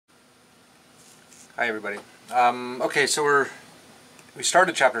Hi everybody. Okay, so we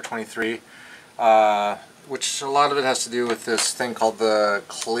started chapter 23, which a lot of it has to do with this thing called the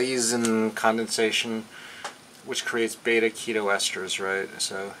claisen condensation, which creates beta ketoesters, right?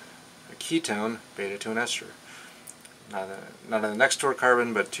 So a ketone, beta to an ester. Not on the next door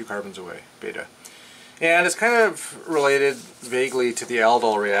carbon, but 2 carbons away, beta. And it's kind of related vaguely to the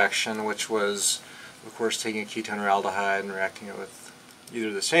aldol reaction, which was, of course, taking a ketone or aldehyde and reacting it with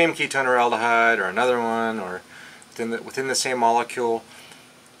either the same ketone or aldehyde or another one, or within the same molecule.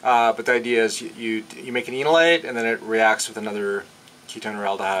 But the idea is you make an enolate and then it reacts with another ketone or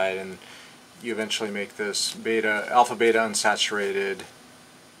aldehyde, and you eventually make this alpha beta unsaturated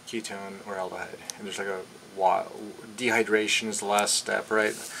ketone or aldehyde. And there's like a dehydration is the last step,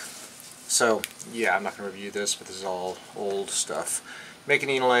 right? So yeah, I'm not going to review this, but this is all old stuff. Make an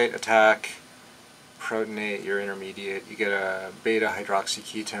enolate, attack, protonate your intermediate, you get a beta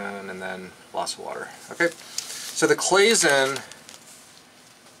hydroxyketone and then loss of water. Okay, so the claisen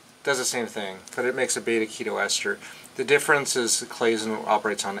does the same thing, but it makes a beta ketoester. The difference is the claisen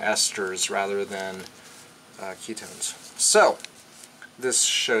operates on esters rather than ketones. So this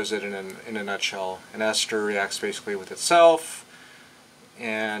shows it in a nutshell. An ester reacts basically with itself,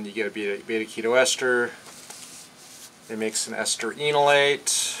 and you get a beta ketoester. It makes an ester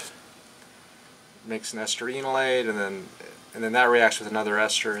enolate. Makes an ester enolate, and then that reacts with another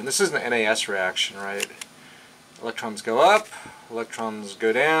ester. And this is an NAS reaction, right? Electrons go up, electrons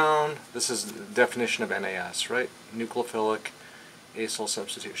go down. This is the definition of NAS, right? Nucleophilic acyl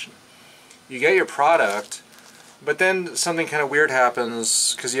substitution. You get your product, but then something kind of weird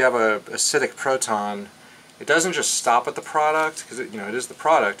happens because you have a acidic proton. It doesn't just stop at the product, because it is the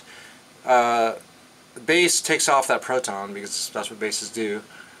product. The base takes off that proton because that's what bases do.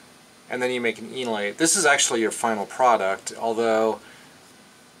 And then you make an enolate. This is actually your final product, although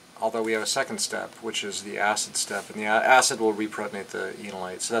we have a second step, which is the acid step, and the acid will reprotonate the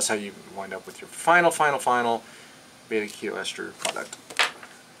enolate. So that's how you wind up with your final beta ketoester product.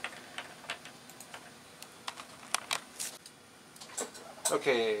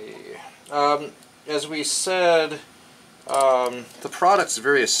 Okay, as we said, the product is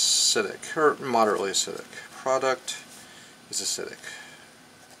very acidic, or moderately acidic. Product is acidic.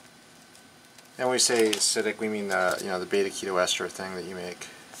 And when we say acidic, we mean the beta ketoester thing that you make.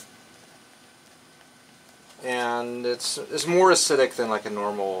 And it's more acidic than like a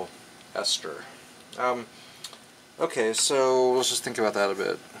normal ester. Okay, so let's just think about that a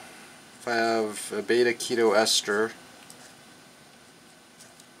bit. If I have a beta ketoester,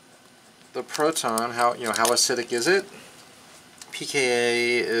 the proton, how acidic is it?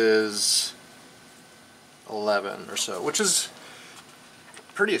 pKa is 11 or so, which is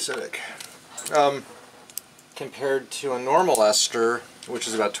pretty acidic. Compared to a normal ester, which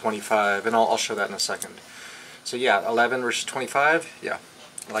is about 25, and I'll show that in a second. So yeah, 11 versus 25, yeah,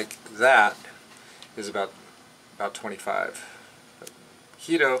 like that is about 25. But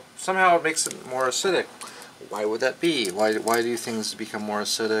keto, somehow it makes it more acidic. Why would that be? Why do things become more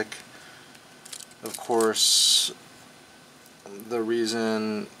acidic? Of course, the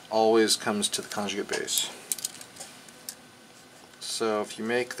reason always comes to the conjugate base. So if you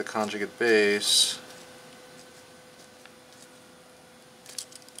make the conjugate base,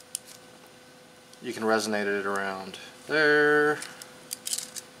 you can resonate it around there.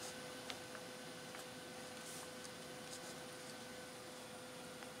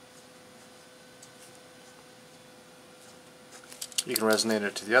 You can resonate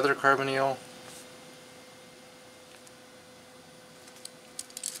it to the other carbonyl.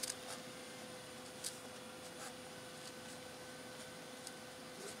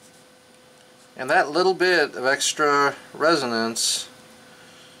 And that little bit of extra resonance,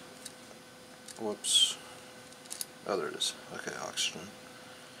 whoops, oh there it is, okay, oxygen.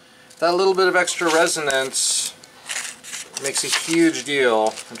 That little bit of extra resonance makes a huge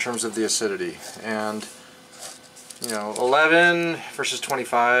deal in terms of the acidity. And 11 versus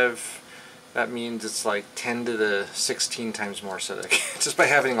 25, that means it's like 10 to the 16 times more acidic, just by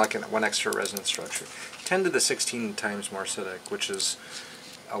having like one extra resonance structure. 10 to the 16 times more acidic, which is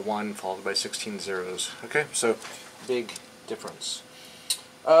a 1 followed by 16 zeros. Okay, so big difference.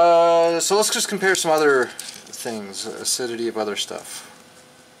 So let's just compare some other things, acidity of other stuff.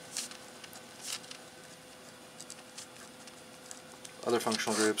 Other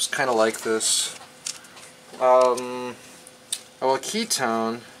functional groups, kind of like this. Well, a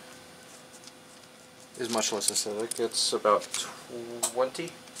ketone is much less acidic. It's about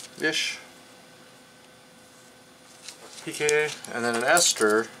 20-ish. pKa, and then an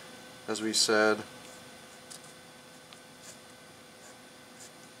ester, as we said,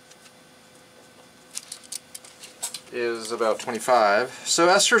 is about 25. So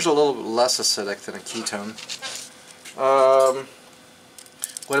ester's a little less acidic than a ketone.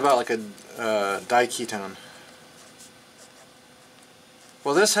 What about like a diketone?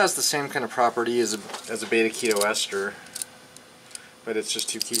 Well, this has the same kind of property as a beta keto ester, but it's just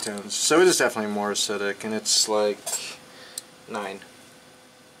two ketones. So it is definitely more acidic, and it's like 9.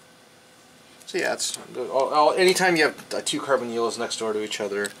 So yeah, it's anytime you have two carbonyls next door to each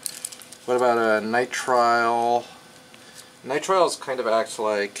other. What about a nitrile? Nitriles kind of acts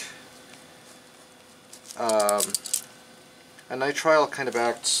like a nitrile kind of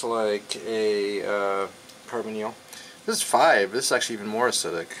acts like a carbonyl. This is 5. This is actually even more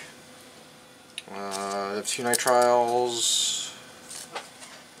acidic. I have 2 nitriles.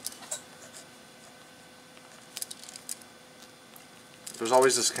 There's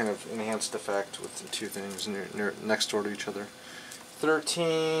always this kind of enhanced effect with the two things next door to each other.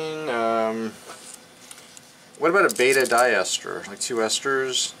 13. What about a beta diester? Like 2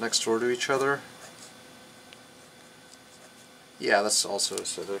 esters next door to each other? Yeah, that's also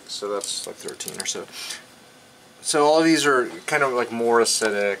acidic, so that's like 13 or so. So all of these are kind of like more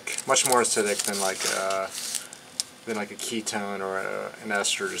acidic, much more acidic than like a ketone or an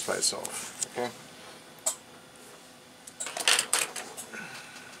ester just by itself. Okay.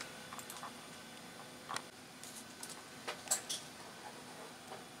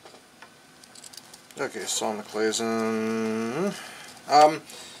 Okay, so on the claisen. I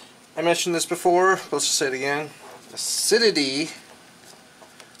mentioned this before, but let's just say it again. Acidity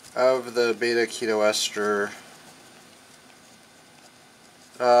of the beta keto ester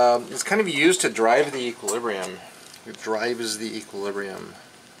is kind of used to drive the equilibrium. It drives the equilibrium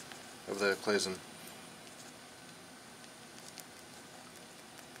of the claisen.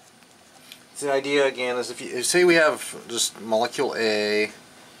 So the idea again is if you say we have just molecule A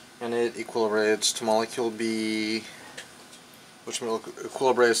and it equilibrates to molecule B, which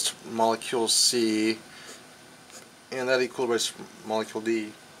equilibrates to molecule C, and that equilibrates to molecule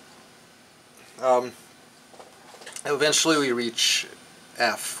D. Eventually we reach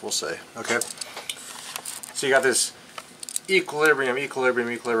F, we'll say. Okay? So you got this equilibrium, equilibrium,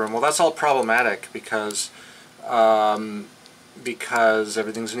 equilibrium. Well, that's all problematic because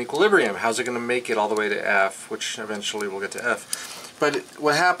everything's in equilibrium. How's it going to make it all the way to F, which eventually we'll get to F? But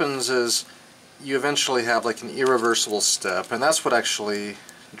what happens is you eventually have like an irreversible step, and that's what actually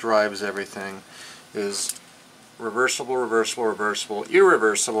drives everything, is reversible, reversible, reversible,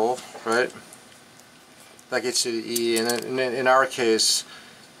 irreversible, right? That gets you to E, and in our case,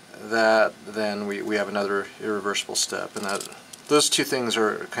 then we have another irreversible step, and those two things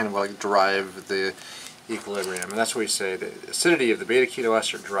are kind of like drive the equilibrium, and that's what we say, the acidity of the beta keto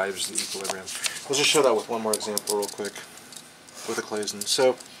ester drives the equilibrium. We'll just show that with one more example real quick with a claisen.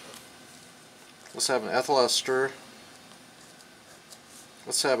 So let's have an ethyl ester.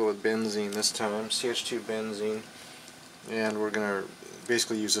 Let's have it with benzene this time, CH2 benzene, and we're going to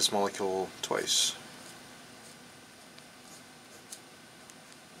basically use this molecule twice.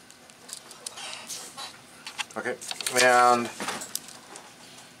 Okay,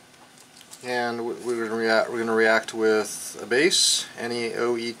 and we're going to react with a base.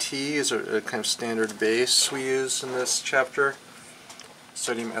 NeOET is a kind of standard base we use in this chapter,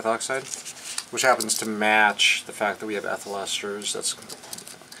 sodium ethoxide, which happens to match the fact that we have ethyl esters. That's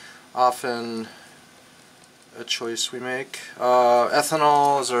often a choice we make.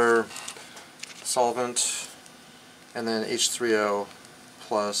 Ethanol is our solvent, and then H3O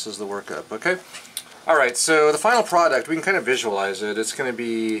plus is the workup. Okay. All right. So the final product, we can kind of visualize it. It's going to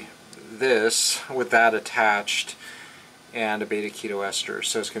be this with that attached and a beta keto ester.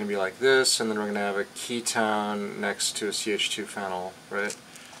 So it's going to be like this, and then we're going to have a ketone next to a CH2 phenyl, right?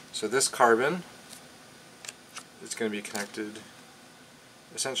 So this carbon is going to be connected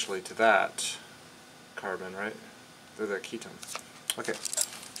essentially to that carbon, right? They're that ketone. Okay.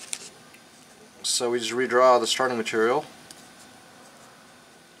 So we just redraw the starting material,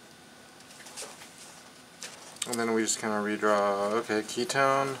 and then we just kind of redraw, okay,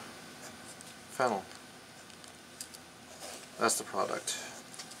 ketone, phenyl. That's the product.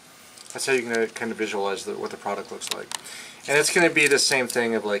 That's how you can kind of visualize what the product looks like. And it's going to be the same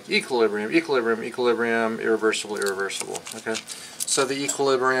thing of like equilibrium, equilibrium, equilibrium, irreversible, irreversible. Okay? So the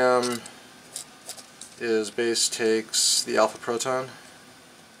equilibrium is base takes the alpha proton,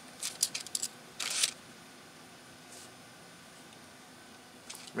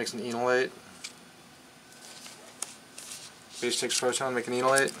 makes an enolate, base takes proton, make an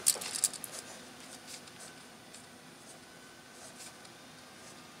enolate,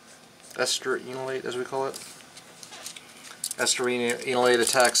 ester enolate as we call it. esterine enolate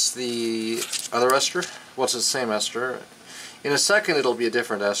attacks the other ester. Well, it's the same ester. In a second it'll be a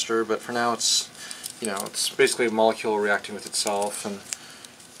different ester, but for now it's, you know, it's basically a molecule reacting with itself,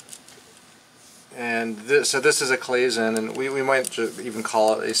 so this is a claisen, and we might even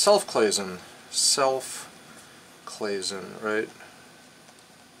call it a self-claisen. Self-claisen, right?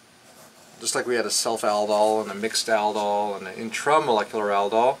 Just like we had a self-aldol and a mixed aldol and an intramolecular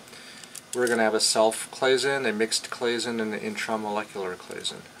aldol, we're going to have a self-claisen, a mixed claisen, and an intramolecular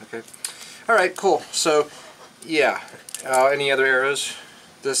claisen. Okay. All right. Cool. So, yeah. Any other arrows?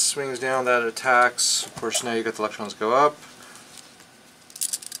 This swings down, that attacks. Of course, now you got the electrons go up.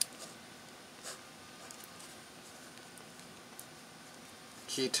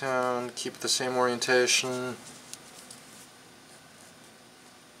 Ketone, keep the same orientation.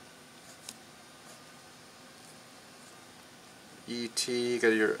 ET, you got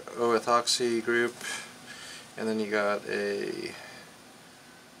your O-ethoxy group, and then you got a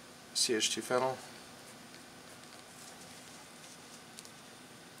ch2 phenyl.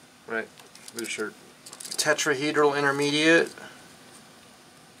 Right, there's your tetrahedral intermediate.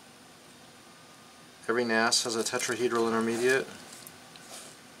 Every NAS has a tetrahedral intermediate.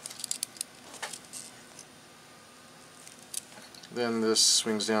 Then this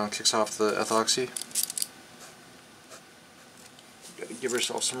swings down, kicks off the ethoxy. Gotta give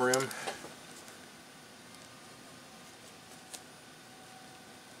yourself some room.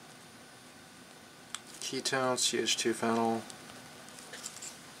 Ketone, ch2 phenyl.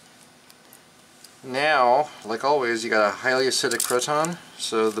 Now, like always, you got a highly acidic proton.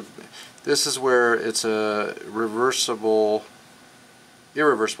 So this is where it's a irreversible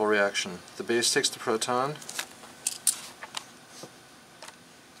reaction. The base takes the proton.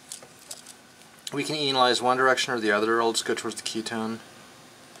 We can enolize one direction or the other. I'll just go towards the ketone.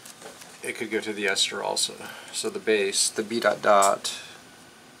 It could go to the ester also. So the base, the B dot dot,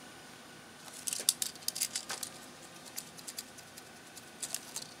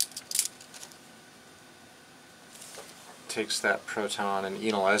 takes that proton and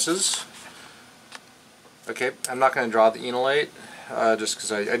enolizes. Okay, I'm not going to draw the enolate just because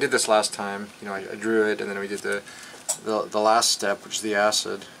I did this last time. You know, I drew it, and then we did the last step, which is the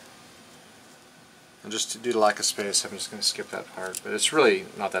acid. And just due to lack of space, I'm just going to skip that part. But it's really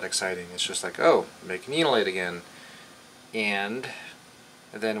not that exciting. It's just like, oh, make an enolate again. And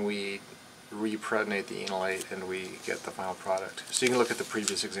then we reprotonate the enolate and we get the final product. So you can look at the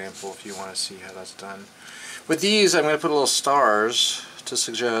previous example if you want to see how that's done. With these, I'm going to put little stars to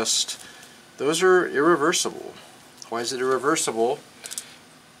suggest those are irreversible. Why is it irreversible?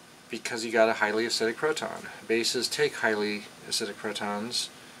 Because you got a highly acidic proton. Bases take highly acidic protons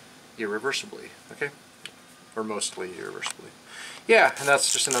irreversibly, okay? Or mostly irreversibly. Yeah, and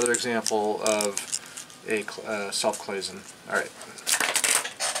that's just another example of a self-claisen. Alright.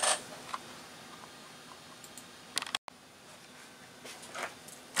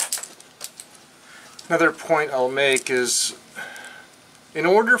 Another point I'll make is, in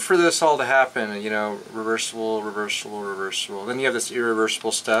order for this all to happen, you know, reversible, reversible, reversible, then you have this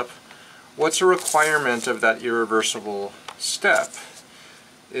irreversible step. What's a requirement of that irreversible step?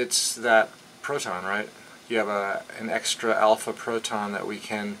 It's that proton, right? You have an extra alpha proton that we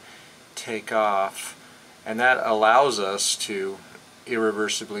can take off, and that allows us to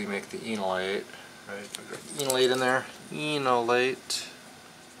irreversibly make the enolate, right? Enolate in there, enolate.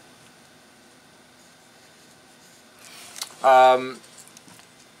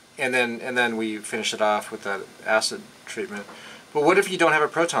 And then we finish it off with that acid treatment. But what if you don't have a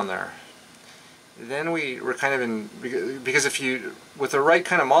proton there? Then we're kind of in, because if you, with the right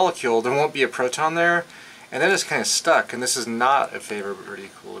kind of molecule, there won't be a proton there, and then it's kind of stuck, and this is not a favorable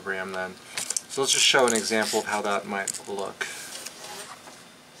equilibrium then. So let's just show an example of how that might look.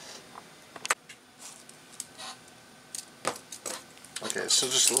 Okay,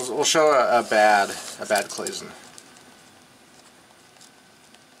 so we'll show a bad claisen.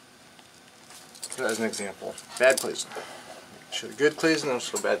 As an example, bad claisen. Show a good claisen and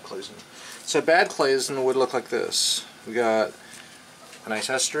also a bad claisen. So a bad claisen would look like this. We got a nice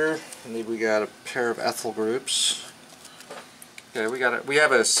ester, and then we got a pair of ethyl groups. Okay, we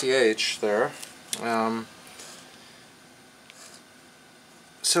have a CH there.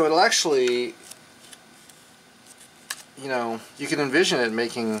 So it'll actually, you know, you can envision it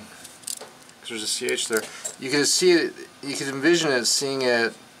making, because there's a CH there. You can see it. You can envision it, seeing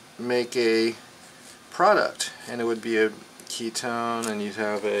it make a product, and it would be a ketone, and you'd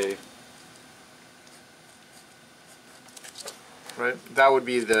have a, right, that would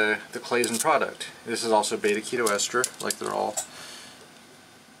be the claisen product. This is also beta ketoester, like they're all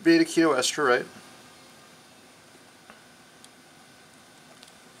beta ketoester, right?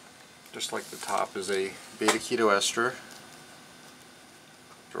 just like the top, is a beta ketoester.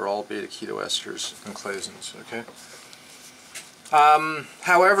 They're all beta ketoesters and claisens, okay?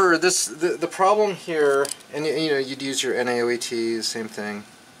 However, the problem here, and you know, you'd use your NaOET, same thing.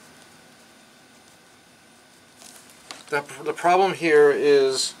 The problem here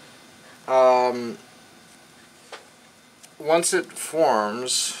is once it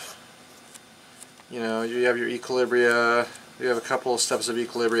forms, you know, you have your equilibria, you have a couple of steps of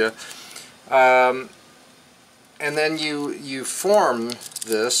equilibria, and then you form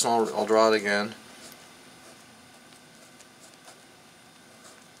this, and I'll draw it again.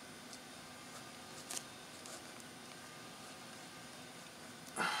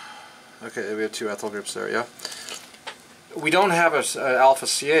 Okay, we have two ethyl groups there, yeah? We don't have a alpha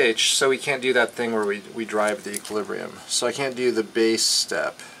CH, so we can't do that thing where we drive the equilibrium. So I can't do the base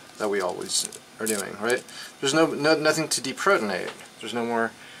step that we always are doing, right? There's nothing to deprotonate. There's no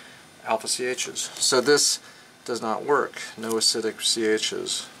more alpha CHs. So this does not work. No acidic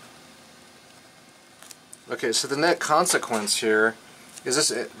CHs. Okay, so the net consequence here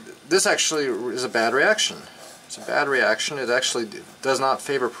is this actually is a bad reaction. It's a bad reaction. It actually does not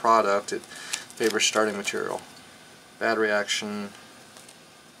favor product. It favors starting material. Bad reaction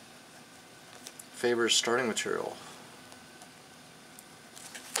favors starting material.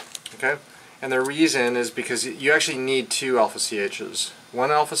 Okay? And the reason is because you actually need two alpha CHs. One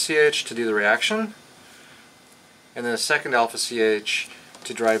alpha CH to do the reaction, and then a second alpha CH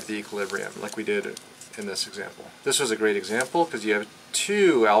to drive the equilibrium, like we did in this example. This was a great example because you have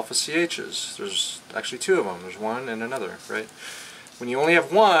two alpha CHs. There's actually two of them. There's one and another, right? When you only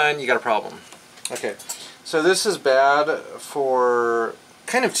have one, you got a problem. Okay, so this is bad for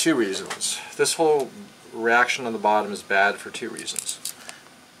kind of two reasons. This whole reaction on the bottom is bad for two reasons.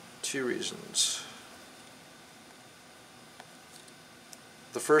 Two reasons.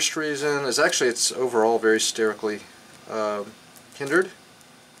 The first reason is actually it's overall very sterically hindered.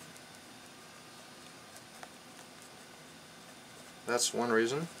 That's one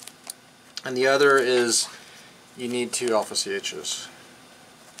reason. And the other is you need two alpha CHs.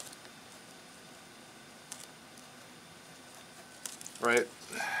 Right?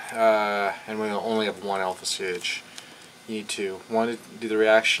 And we only have one alpha CH. You need two. One to do the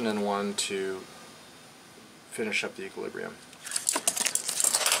reaction and one to finish up the equilibrium.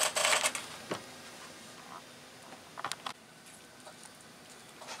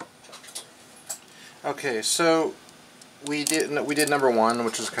 Okay, so we did number one,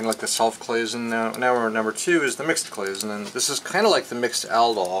 which is kind of like the self-claisen. Now we're number two is the mixed claisen, and this is kind of like the mixed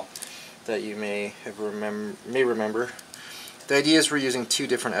aldol that you may remember. The idea is we're using two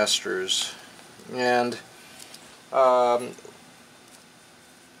different esters, and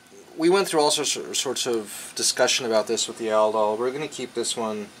we went through all sorts of discussion about this with the aldol. We're going to keep this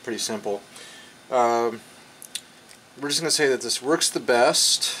one pretty simple. We're just going to say that this works the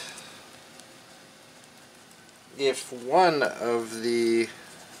best if one of the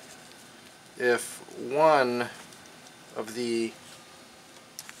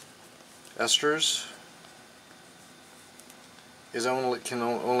esters can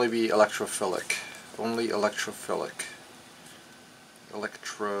only be electrophilic. Only electrophilic.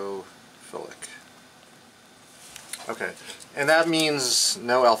 Electrophilic. Okay, and that means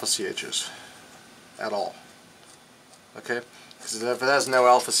no alpha CHs at all. Okay, because if it has no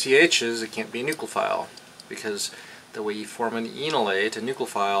alpha CHs, it can't be a nucleophile, because the way you form an enolate, a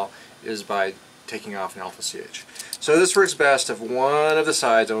nucleophile, is by taking off an alpha CH. So this works best if one of the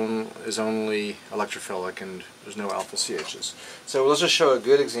sides is only electrophilic and there's no alpha CHs. So let's just show a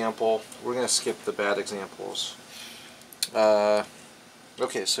good example. We're going to skip the bad examples.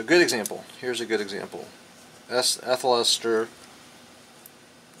 Okay, so good example. Here's a good example. Ethyl ester.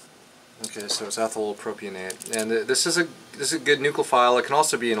 Okay, so it's ethyl propionate, and this is a good nucleophile. It can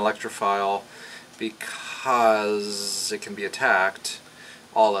also be an electrophile because it can be attacked.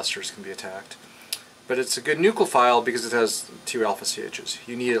 All esters can be attacked. But it's a good nucleophile because it has two alpha CHs.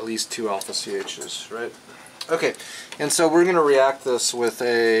 You need at least two alpha CHs, right? Okay, and so we're going to react this with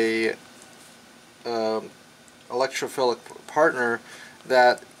a electrophilic partner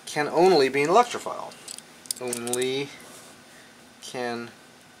that can only be an electrophile. Can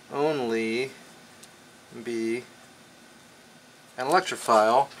only be an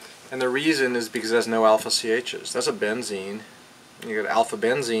electrophile, and the reason is because it has no alpha CHs. That's a benzene. You got alpha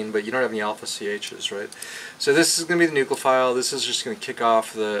benzene, but you don't have any alpha CHs, right? So this is going to be the nucleophile. This is just going to kick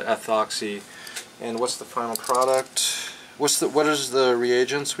off the ethoxy. And what's the final product? What is the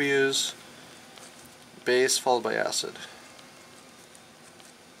reagents we use? Base followed by acid.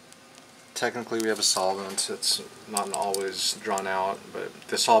 technically we have a solvent. It's not always drawn out, but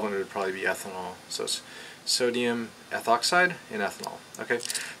the solvent would probably be ethanol. So it's sodium ethoxide and ethanol. Okay,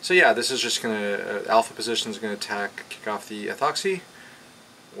 so yeah, this is just going to, alpha position is going to kick off the ethoxy.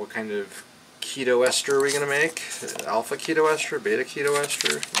 What kind of keto ester are we going to make? Alpha keto ester, beta keto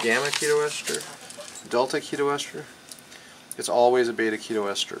ester, gamma keto ester, delta keto ester? It's always a beta keto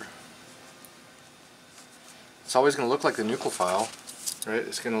ester. It's always going to look like the nucleophile, right?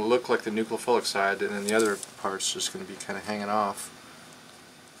 It's going to look like the nucleophilic side, and then the other part's just going to be kind of hanging off.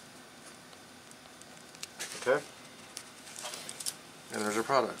 Okay? And there's our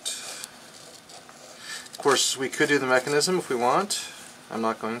product. Of course, we could do the mechanism if we want. I'm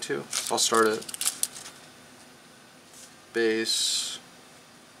not going to. I'll start it. Base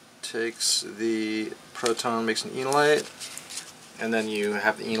takes the proton, makes an enolate, and then you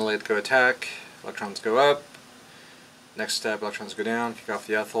have the enolate go attack, electrons go up. Next step, electrons go down, kick off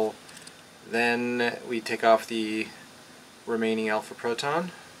the ethyl. Then we take off the remaining alpha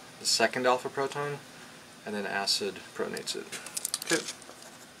proton, the second alpha proton, and then acid protonates it. Okay.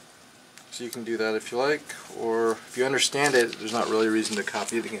 So you can do that if you like, or if you understand it, there's not really a reason to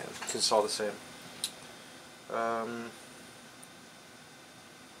copy it again, because it's all the same.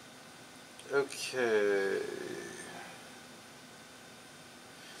 Okay.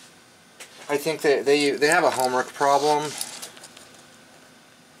 I think they have a homework problem.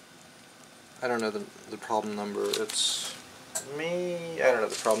 I don't know the problem number. It's me. I don't know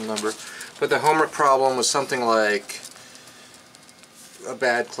the problem number. But the homework problem was something like a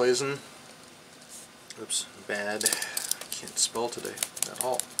bad claisen. Oops, bad. Can't spell today at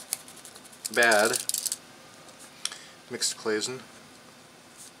all. Bad mixed claisen.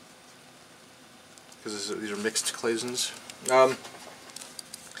 Because these are mixed claisens.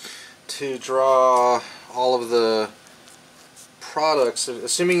 To draw all of the products,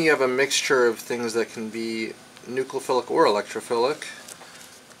 assuming you have a mixture of things that can be nucleophilic or electrophilic,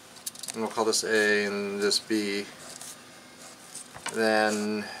 and we'll call this A and this B,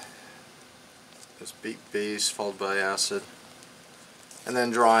 then this base followed by acid, and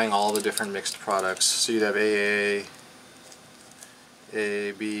then drawing all the different mixed products. So you'd have AA,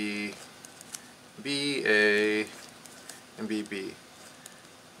 A, B, B, A, and BB.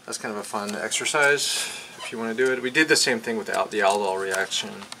 That's kind of a fun exercise if you want to do it. We did the same thing with the aldol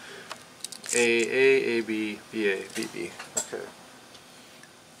reaction. A, B, BA, BB. Okay.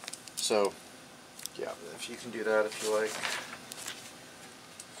 So, yeah, if you can do that if you like.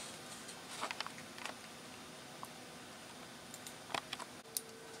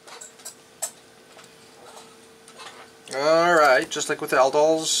 Alright, just like with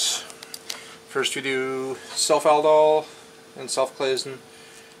aldols, first we do self-aldol and self-claisen.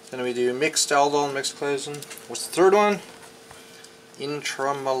 Then we do mixed aldol and mixed claisen. What's the third one?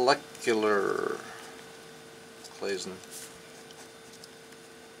 Intramolecular claisen.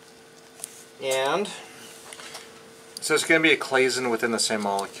 And so it's going to be a claisen within the same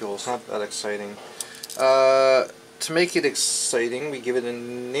molecule. It's not that exciting. To make it exciting, we give it a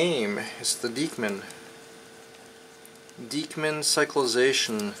name. It's the Dieckmann. Dieckmann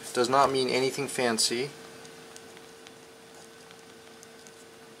cyclization does not mean anything fancy,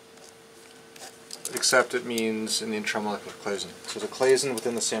 except it means an intramolecular claisen. So it's a claisen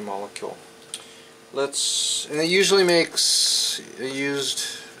within the same molecule. And it usually used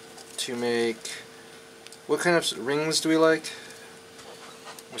to make, what kind of rings do we like?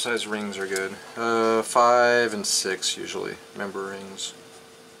 What size rings are good? 5 and 6 usually, member rings.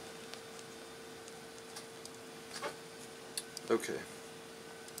 Okay.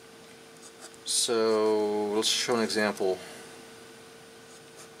 So let's show an example.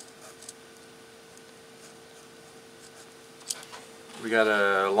 We got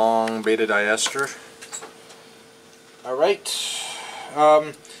a long beta diester. Alright.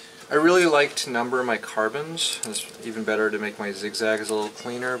 I really like to number my carbons. It's even better to make my zigzags a little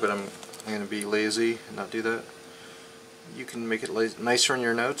cleaner, but I'm going to be lazy and not do that. You can make it nicer in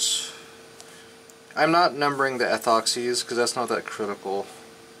your notes. I'm not numbering the ethoxies because that's not that critical.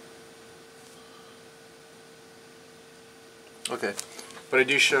 Okay, but I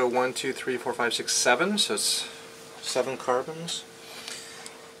do show 1, 2, 3, 4, 5, 6, 7, so it's 7 carbons.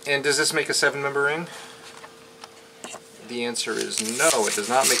 And does this make a 7-member ring? The answer is no, it does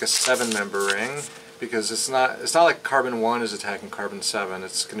not make a 7-member ring, because it's not like carbon 1 is attacking carbon 7.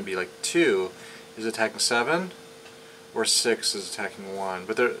 It's going to be like 2 is attacking 7, or 6 is attacking 1.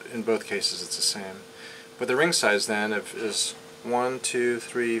 But in both cases it's the same. But the ring size then is 1, 2,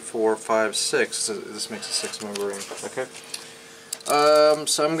 3, 4, 5, 6. So this makes a 6-member ring. Okay.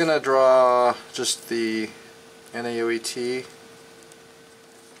 So I'm going to draw just the NaOET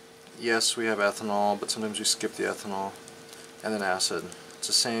yes, we have ethanol, but sometimes we skip the ethanol, and then acid. It's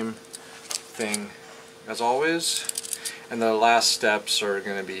the same thing as always, and the last steps are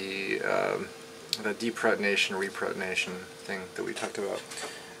going to be the deprotonation, reprotonation thing that we talked about.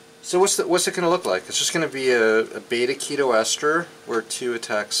 So what's it going to look like? It's just going to be a beta keto ester where 2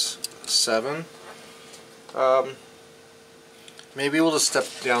 attacks 7. Maybe we'll just step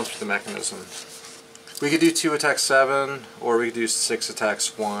down through the mechanism. We could do 2 attacks 7, or we could do 6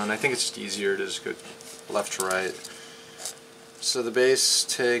 attacks 1. I think it's just easier to just go left to right. So the base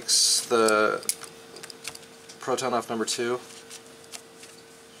takes the proton off number 2.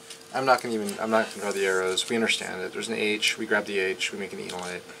 I'm not going to draw the arrows. We understand it. There's an H. We grab the H. We make an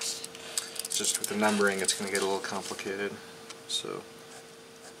enolate. It's just with the numbering, it's going to get a little complicated. So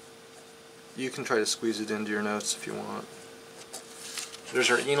you can try to squeeze it into your notes if you want.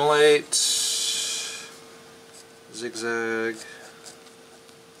 There's our enolate. Zigzag.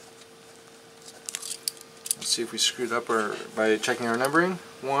 Let's see if we screwed up by checking our numbering.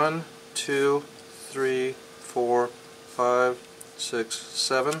 1, 2, 3, 4, 5, 6,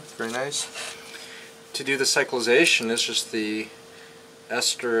 7. Very nice. To do the cyclization, it's just the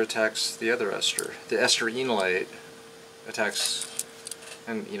ester attacks the other ester. The ester enolate attacks,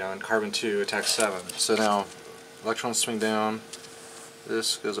 and carbon 2 attacks 7. So now electrons swing down.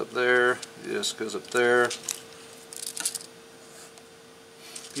 This goes up there. This goes up there.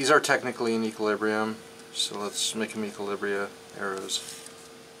 These are technically in equilibrium, so let's make them equilibria arrows.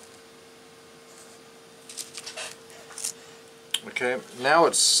 Okay, now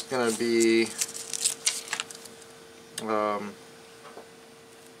it's going to be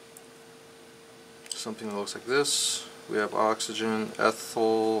something that looks like this. We have oxygen,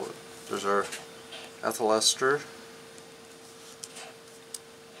 ethyl, there's our ethyl ester,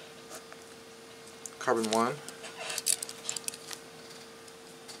 carbon 1.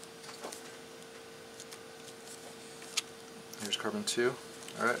 Here's carbon 2.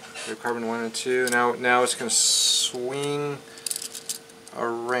 Alright, we have carbon 1 and 2. Now it's going to swing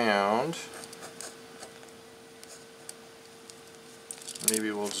around.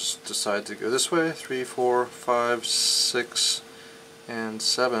 Maybe we'll just decide to go this way. 3, 4, 5, 6, and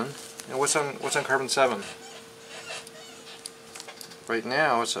 7. And what's on carbon 7? Right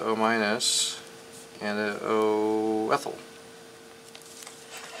now it's an O minus and an O ethyl.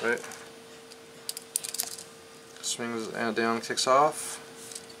 Right? Swings and down, kicks off.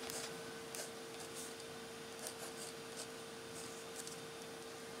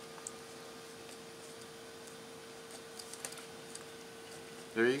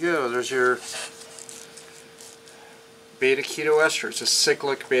 There you go. There's your beta keto ester. It's a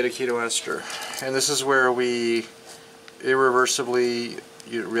cyclic beta keto ester, and this is where we irreversibly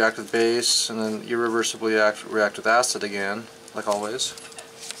react with base, and then irreversibly react with acid again, like always.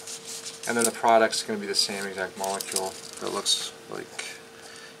 And then the product's going to be the same exact molecule that looks like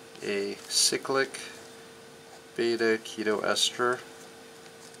a cyclic beta keto ester.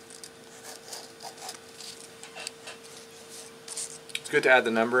 It's good to add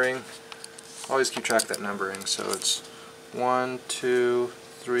the numbering. Always keep track of that numbering. So it's 1, 2,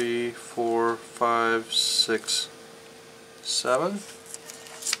 3, 4, 5, 6, 7.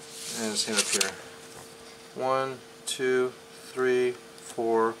 And same up here. 1, 2, 3,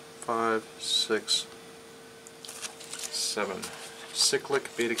 4, 5, 6, 7. Cyclic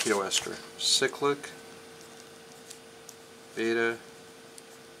beta keto ester. Cyclic beta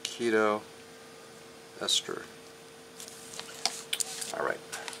keto ester. Alright.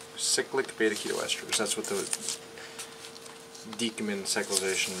 Cyclic beta keto esters. That's what the Dieckmann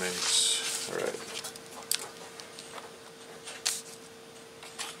cyclization makes. Alright.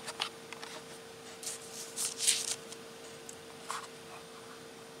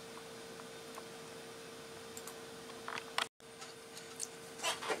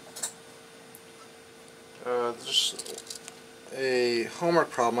 There's a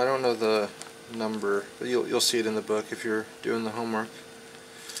homework problem. I don't know the number, but you'll see it in the book if you're doing the homework.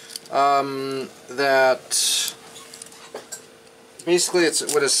 That basically it's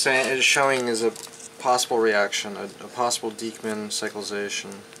what it's showing is a possible reaction, a possible Dieckmann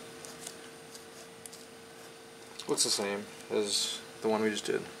cyclization. Looks the same as the one we just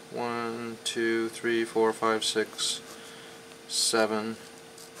did. 1, 2, 3, 4, 5, 6, 7.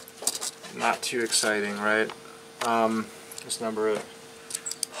 Not too exciting, right? Let's number it.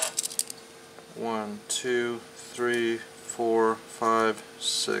 1, 2, 3, 4, 5,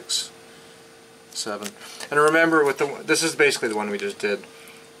 6, 7. And remember, this is basically the one we just did.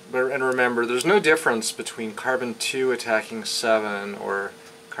 And remember, there's no difference between carbon 2 attacking 7 or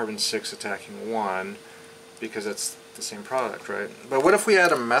carbon 6 attacking 1, because the same product, right? But what if we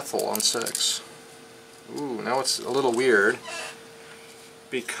add a methyl on 6? Ooh, now it's a little weird,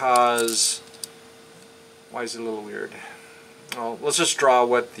 because, why is it a little weird? Well, let's just draw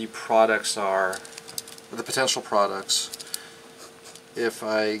what the products are, the potential products, if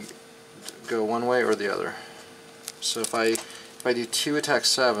I go one way or the other. So if I do 2 attack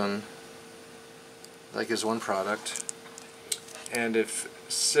 7, that gives one product, and if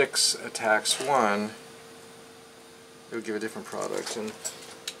 6 attacks 1, it would give a different product. And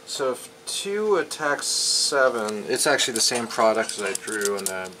so if 2 attacks 7, it's actually the same product as I drew in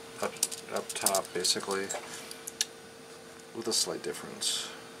the up top, basically, with a slight difference.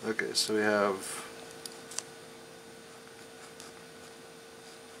 Okay, so we have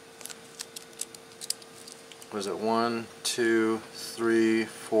what is it? 1, 2, 3,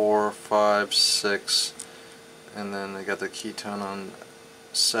 4, 5, 6, and then I got the ketone on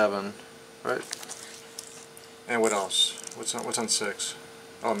 7, right? And what else? What's on 6?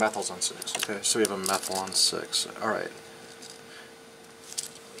 Oh, methyl's on 6. Okay, so we have a methyl on 6. All right.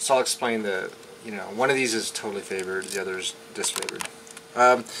 So I'll explain the, one of these is totally favored, the other is disfavored.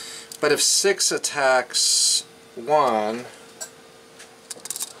 But if 6 attacks 1,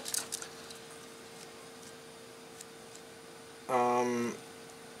 I'm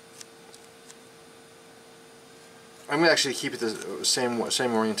going to actually keep it the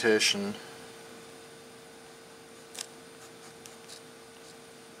same orientation.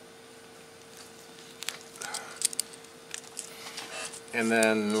 And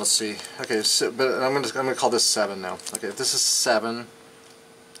then let's see. Okay, so, but I'm gonna call this 7 now. Okay, this is 7.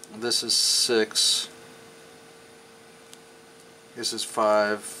 This is 6. This is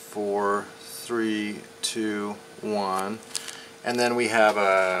 5, 4, 3, 2, 1. And then we have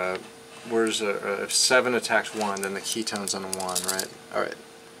a, if 7 attacks 1, then the ketone's on 1, right? Alright.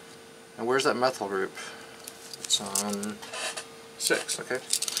 And where's that methyl group? It's on 6, okay.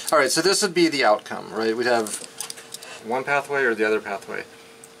 Alright, so this would be the outcome, right? We'd have one pathway or the other pathway.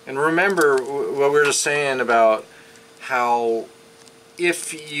 And remember what we were just saying about how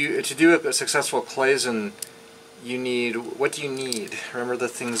to do a successful claisen, you need, what do you need? Remember the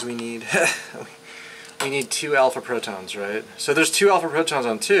things we need? We need 2 alpha protons, right? So there's 2 alpha protons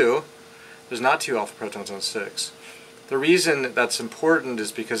on 2, there's not 2 alpha protons on 6. The reason that's important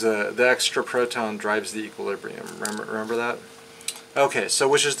is because the extra proton drives the equilibrium. Remember that? Okay, so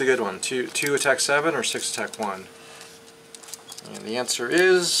which is the good one? 2 attack 7 or 6 attack 1? And the answer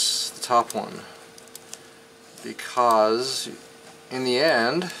is the top one, because in the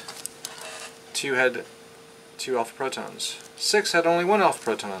end 2 had 2 alpha protons. 6 had only 1 alpha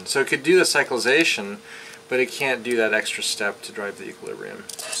proton, so it could do the cyclization, but it can't do that extra step to drive the equilibrium.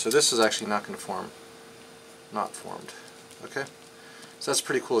 So this is actually not going to form, not formed. Okay, so that's a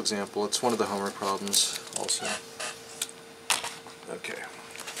pretty cool example. It's one of the homework problems also. Okay.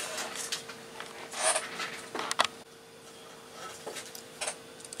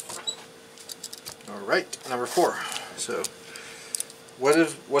 Alright, number 4. So,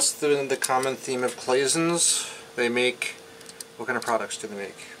 what's the common theme of claisens? They make, what kind of products do they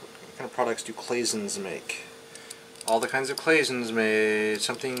make? What kind of products do claisens make? All the kinds of claisens made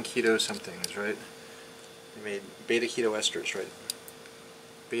something keto somethings, right? They made beta keto esters, right?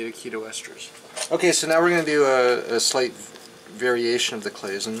 Beta keto esters. Okay, so now we're going to do a slight variation of the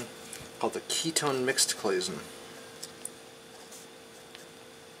claisen called the ketone mixed claisen.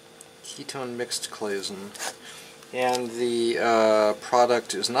 Ketone mixed claisen, and the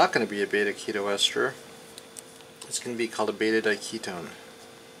product is not going to be a beta keto ester. It's going to be called a beta diketone.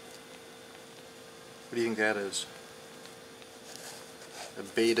 What do you think that is? A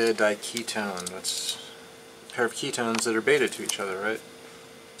beta diketone. That's a pair of ketones that are beta to each other, right?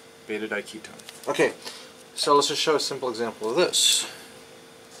 Beta diketone. Okay, so let's just show a simple example of this.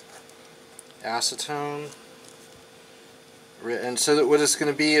 Acetone. And so what it's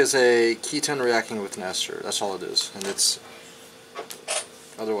going to be is a ketone reacting with an ester. That's all it is. And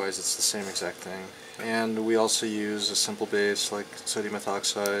otherwise it's the same exact thing. And we also use a simple base like sodium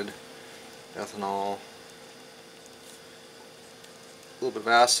methoxide, ethanol, a little bit of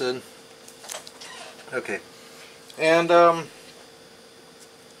acid. Okay. And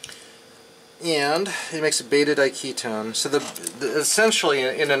it makes a beta diketone. So essentially,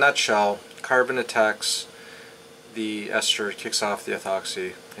 in a nutshell, carbon attacks the ester, kicks off the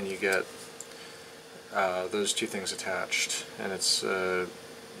ethoxy, and you get those two things attached, and it's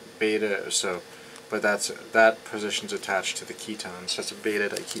beta. So, but that position's attached to the ketone, so it's a beta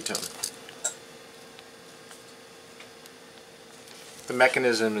diketone. The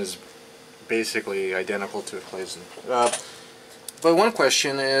mechanism is basically identical to a claisen. But one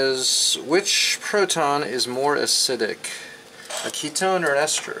question is, which proton is more acidic? A ketone or an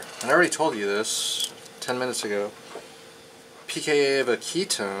ester? And I already told you this 10 minutes ago. pKa of a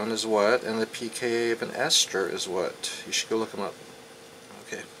ketone is what, and the pKa of an ester is what? You should go look them up.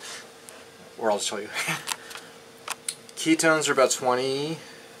 Okay. Or I'll just tell you. Ketones are about 20,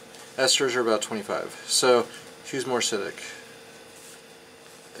 esters are about 25. So, who's more acidic?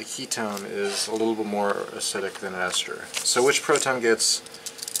 A ketone is a little bit more acidic than an ester. So which proton gets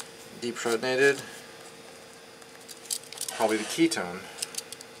deprotonated? Probably the ketone.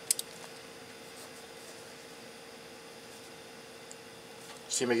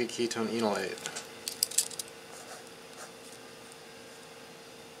 So you make a ketone enolate.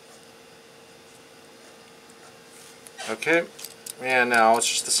 Okay, and now it's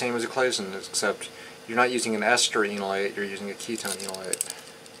just the same as a claisen, except you're not using an ester enolate, you're using a ketone enolate.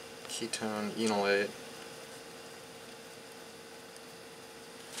 Ketone enolate.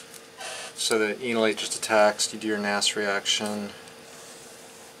 So the enolate just attacks, you do your NAS reaction.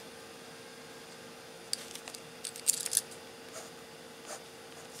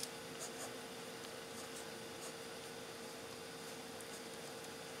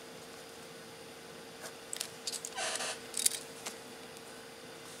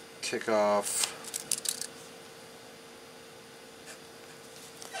 Kick off.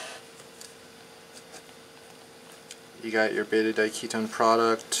 You got your beta diketone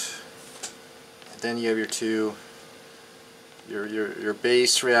product. Then you have your two, your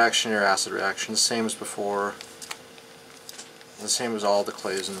base reaction, your acid reaction, the same as before, the same as all the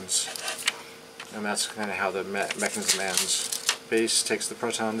claisens, and that's kind of how the mechanism ends. Base takes the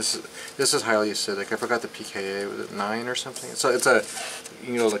proton. This is highly acidic. I forgot the pKa. Was it 9 or something? So it's a, you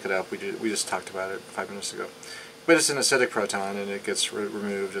can go look it up. We just talked about it 5 minutes ago. But it's an acidic proton, and it gets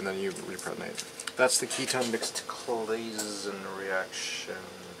removed, and then you reprotonate. That's the ketone mixed claisen reaction.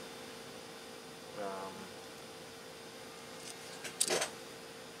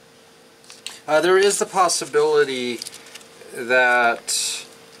 There is the possibility that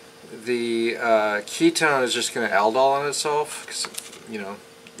the ketone is just going to aldol on itself, because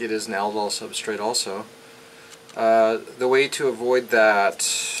it is an aldol substrate also. The way to avoid that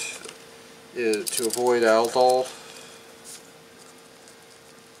is to avoid aldol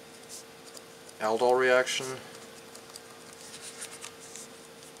reaction.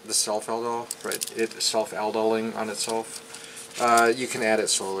 The self-aldol, right? It self-aldoling on itself. You can add it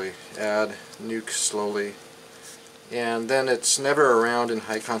slowly. Add nuke slowly. And then it's never around in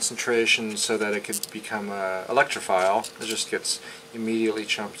high concentration so that it could become electrophile. It just gets immediately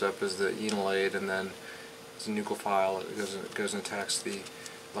chumped up as the enolate, and then as a nucleophile it goes and attacks the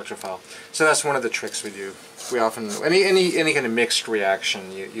electrophile. So that's one of the tricks we do. We often, any kind of mixed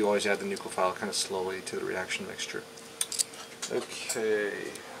reaction, you always add the nucleophile kind of slowly to the reaction mixture. Okay.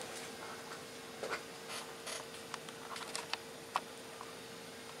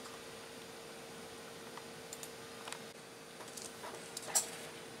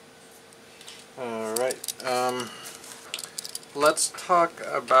 Alright, let's talk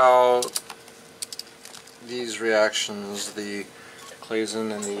about these reactions, the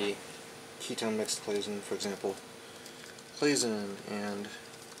claisen and the ketone mixed claisen, for example. Claisen and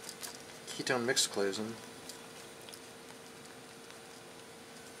ketone mixed claisen.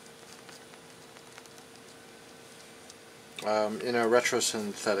 In a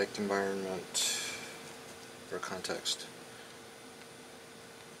retrosynthetic environment or context.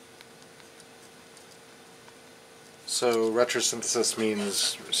 So retrosynthesis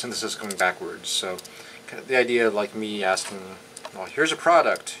means synthesis going backwards. So kind of the idea of like me asking, well, here's a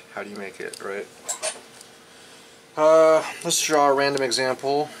product, how do you make it, right? Let's draw a random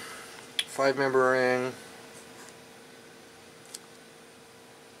example. 5-member ring.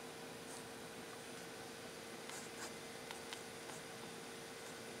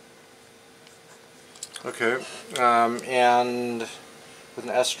 Okay, and with an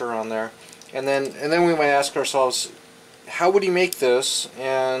ester on there. And then we might ask ourselves, how would you make this?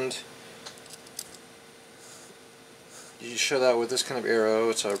 And you show that with this kind of arrow.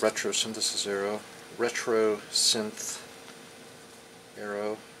 It's a retrosynthesis arrow. Retrosynth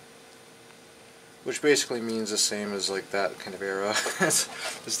arrow. Which basically means the same as like that kind of arrow.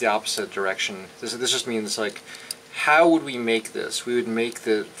 It's the opposite direction. This just means like, how would we make this? We would make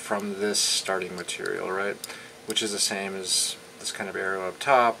it from this starting material, right? Which is the same as this kind of arrow up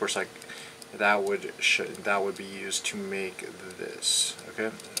top, where it's like, that would be used to make this,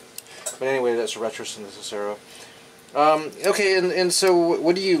 okay? But anyway, that's a retrosynthesis arrow. Okay, and so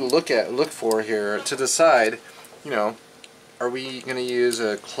what do you look for here to decide, are we going to use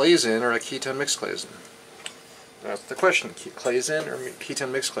a claisen or a ketone mixed claisen? That's the question. Claisen or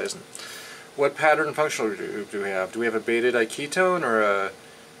ketone mixed claisen? What pattern functional group do we have? Do we have a beta diketone or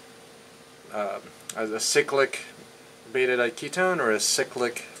a cyclic beta diketone or a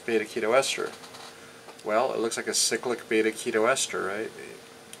cyclic beta ketoester? Well, it looks like a cyclic beta ketoester, right?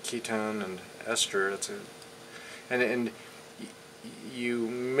 Ketone and ester. That's a and you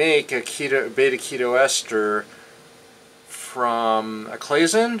make a beta ketoester from a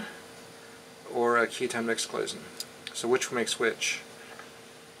claisen or a ketone mixed claisen. So which makes which?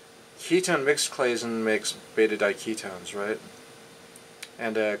 Ketone mixed claisen makes beta diketones, right?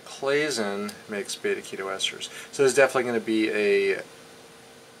 And a claisen makes beta ketoesters. So there's definitely going to be a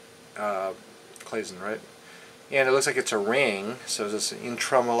claisen, right? And it looks like it's a ring, so is this an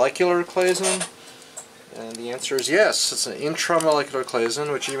intramolecular claisen? And the answer is yes, it's an intramolecular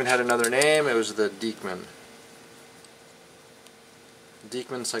claisen, which even had another name. It was the Dieckmann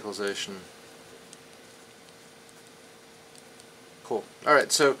cyclization. Cool.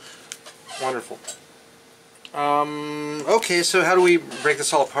 Alright, so wonderful. Okay, so how do we break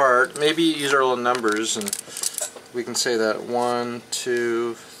this all apart? Maybe use our little numbers and we can say that 1,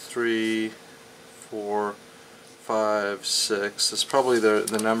 2, 3, 4, 5, 6 is probably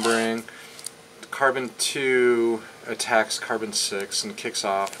the numbering. Carbon 2 attacks carbon 6 and kicks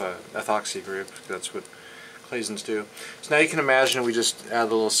off a ethoxy group. That's what claisens do. So now you can imagine we just add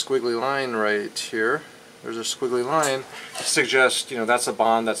a little squiggly line right here. There's a squiggly line to suggest, that's a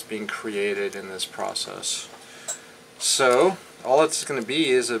bond that's being created in this process. So all it's going to be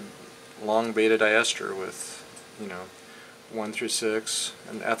is a long beta diester with, 1 through 6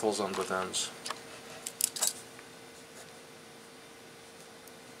 and ethyls on both ends.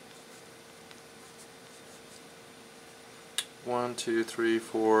 One, 2, 3,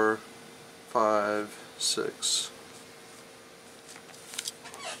 4, 5, 6.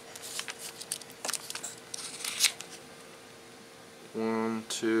 One,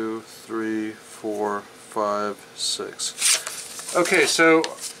 2, 3, 4, 5, 6. Okay, so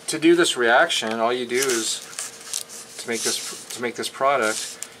to do this reaction, all you do is to make this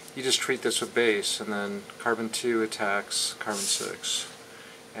product, you just treat this with base, and then carbon 2 attacks carbon 6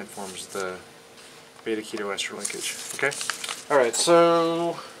 and forms the beta ketoester linkage. Okay. All right.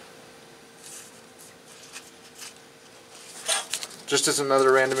 So just as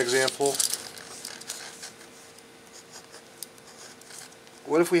another random example,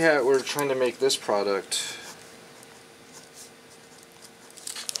 what if we're trying to make this product?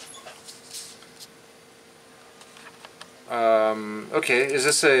 Okay, is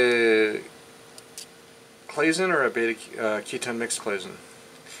this a claisen or a beta ketone mixed claisen?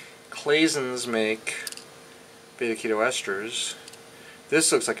 Claisens make beta ketoesters.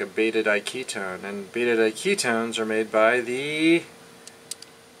 This looks like a beta diketone, and beta diketones are made by the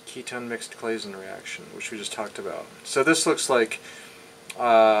ketone mixed claisen reaction, which we just talked about. So this looks like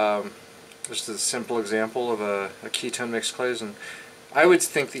just a simple example of a ketone mixed claisen. I would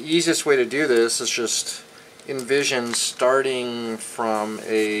think the easiest way to do this is just envision starting from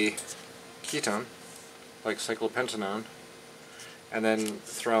a ketone, like cyclopentanone, and then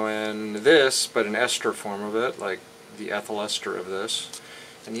throw in this, but an ester form of it, like the ethyl ester of this.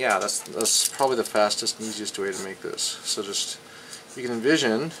 And yeah, that's probably the fastest and easiest way to make this. So just, you can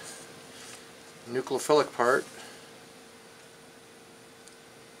envision nucleophilic part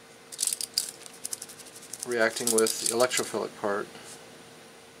reacting with the electrophilic part.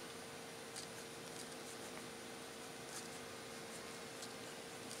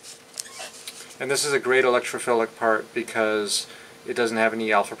 And this is a great electrophilic part because it doesn't have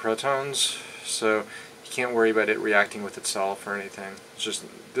any alpha protons, so you can't worry about it reacting with itself or anything. It's just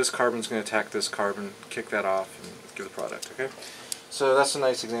this carbon's going to attack this carbon, kick that off, and give the product. Okay, so that's a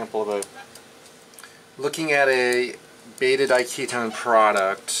nice example of looking at a beta diketone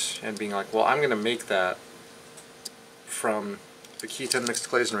product and being like, well, I'm going to make that from the ketone mixed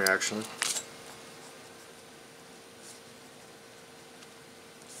claisen reaction.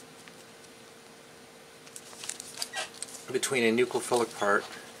 Between a nucleophilic part,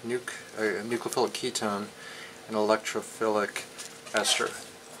 a nucleophilic ketone, and electrophilic ester.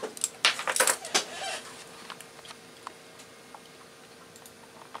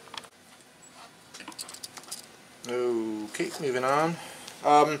 Okay, moving on.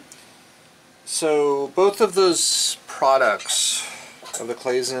 So both of those products of the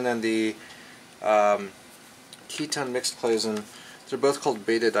claisen and the ketone mixed claisen, they're both called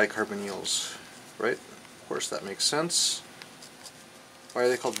beta dicarbonyls, right? Of course, that makes sense. Why are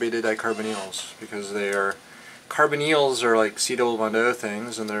they called beta dicarbonyls? Because they are carbonyls are like C double bond O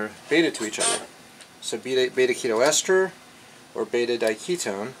things, and they're beta to each other. So beta ketoester or beta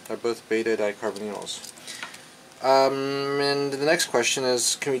diketone are both beta dicarbonyls. And the next question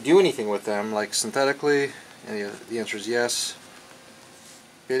is, can we do anything with them, like synthetically? And the answer is yes.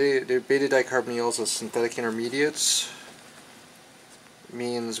 Beta dicarbonyls as synthetic intermediates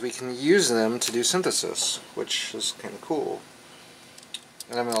means we can use them to do synthesis, which is kind of cool.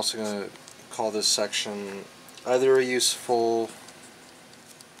 And I'm also going to call this section other useful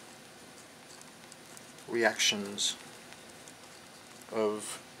reactions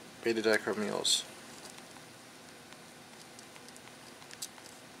of beta dicarbonyls.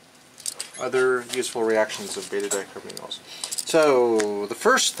 Other useful reactions of beta dicarbonyls. So the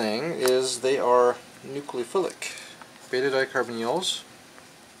first thing is they are nucleophilic. Beta dicarbonyls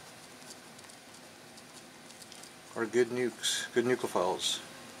are good nukes, good nucleophiles.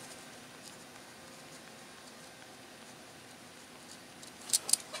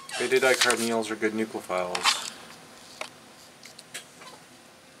 Beta dicarbonyls are good nucleophiles.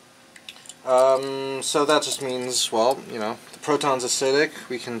 So that just means, well, you know, the proton's acidic,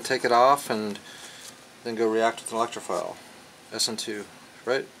 we can take it off and then go react with an electrophile, SN2,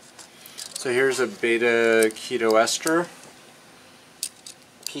 right? So here's a beta ketoester.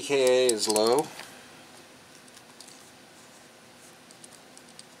 pKa is low.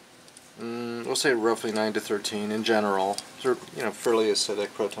 We'll say roughly 9 to 13 in general. They're, you know, fairly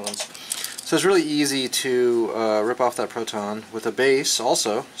acidic protons. So it's really easy to rip off that proton with a base,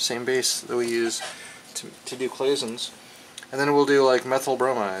 also, same base that we use to do claisens. And then we'll do like methyl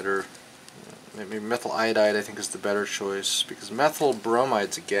bromide, or maybe methyl iodide I think is the better choice, because methyl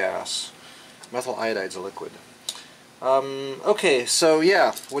bromide's a gas, methyl iodide's a liquid. Okay, so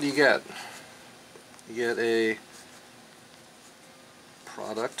yeah, what do you get? You get a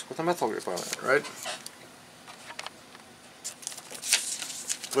product with a methyl group on it, right?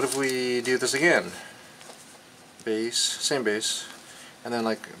 What if we do this again? Base, same base, and then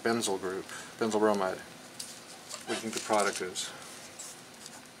like benzyl group, benzyl bromide. What do you think the product is?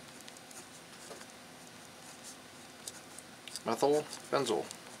 Methyl, benzyl.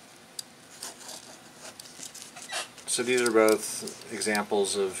 So these are both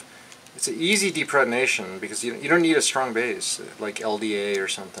examples of, it's an easy deprotonation because you don't need a strong base like LDA or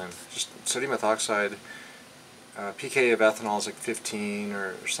something. Just sodium methoxide. pK of ethanol is like 15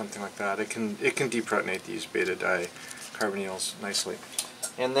 or something like that. It can deprotonate these beta dicarbonyls nicely,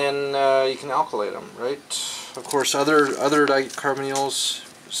 and then you can alkylate them, right? Of course, other dicarbonyls,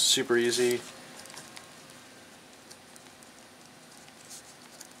 super easy.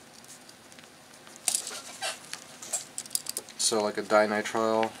 So like a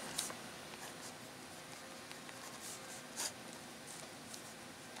dinitrile.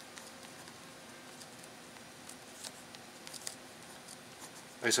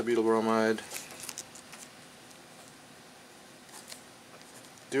 Isobutyl bromide.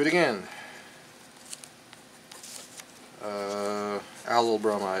 Do it again. Allyl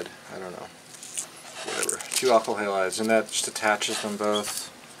bromide. I don't know. Whatever. 2 alkyl halides, and that just attaches them both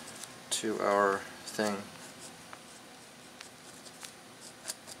to our thing.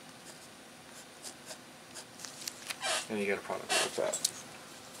 And you get a product like that.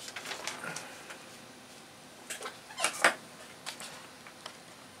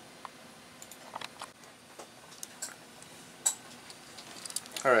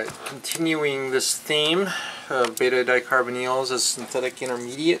 Alright, continuing this theme of beta dicarbonyls as synthetic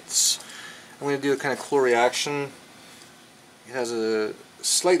intermediates, I'm going to do a kind of cool reaction. It has a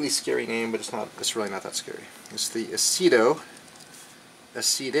slightly scary name, but it's really not that scary. It's the acetic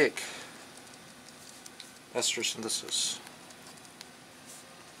ester synthesis.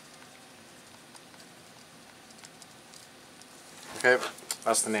 Okay,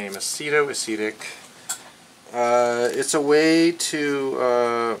 that's the name, acetic. It's a way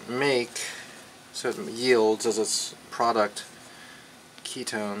to make, so it yields as its product,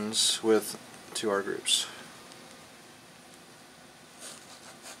 ketones with 2 R groups.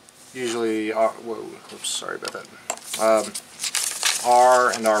 Usually, whoops, sorry about that.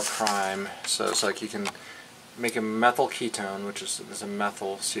 R and R prime, so it's like you can make a methyl ketone, which is a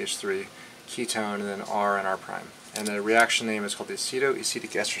methyl ch3 ketone, and then R and R prime. And the reaction name is called the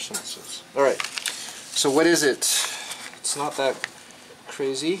acetic ester synthesis. Alright. So what is it? It's not that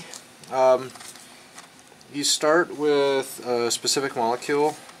crazy. You start with a specific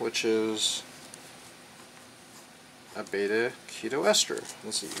molecule, which is a beta ketoester.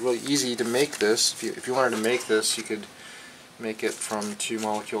 It's really easy to make this. If you wanted to make this, you could make it from 2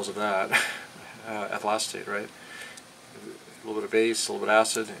 molecules of that, ethyl acetate, right? A little bit of base, a little bit of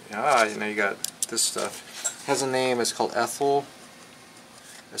acid. You know, you got this stuff. It has a name. It's called ethyl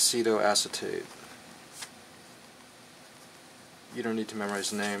acetoacetate. You don't need to memorize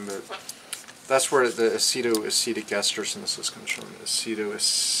the name, but that's where the acetoacetic ester synthesis comes from.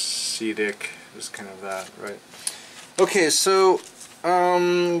 Acetoacetic is kind of that, right? Okay, so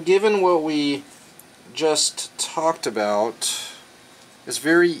given what we just talked about, it's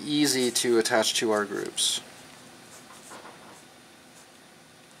very easy to attach to our groups.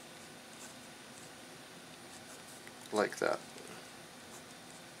 Like that.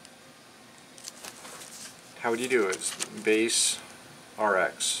 How would you do it? It's base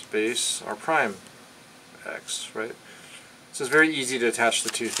Rx, base R prime X, right? So it's very easy to attach the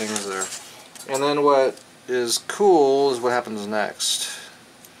two things there. And then what is cool is what happens next.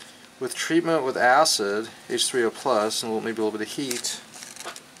 With treatment with acid, H3O plus, and maybe a little bit of heat,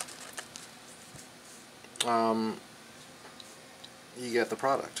 you get the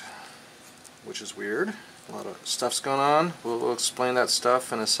product, which is weird. A lot of stuff's going on. We'll explain that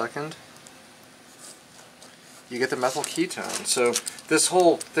stuff in a second. You get the methyl ketone. So this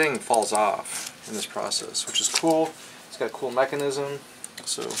whole thing falls off in this process, which is cool. It's got a cool mechanism.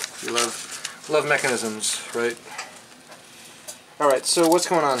 So you love mechanisms, right? Alright, so what's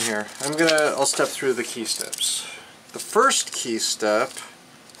going on here? I'll step through the key steps. The first key step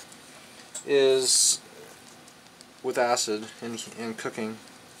is with acid in cooking,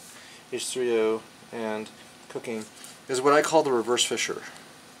 H3O and cooking, is what I call the reverse Fischer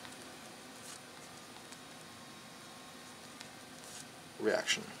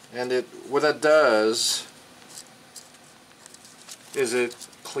reaction. And what that does is it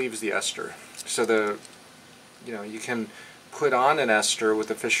cleaves the ester. So you can put on an ester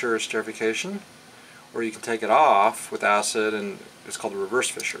with a Fischer esterification, or you can take it off with acid, and it's called a reverse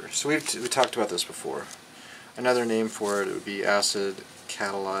Fischer. So we talked about this before. Another name for it would be acid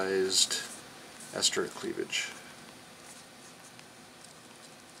catalyzed ester cleavage.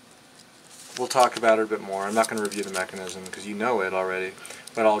 We'll talk about it a bit more. I'm not going to review the mechanism because you know it already,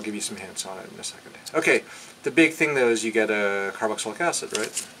 but I'll give you some hints on it in a second. Okay, the big thing though is you get a carboxylic acid,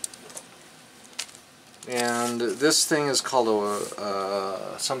 right? And this thing is called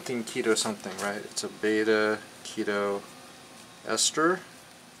a something keto something, right? It's a beta keto ester.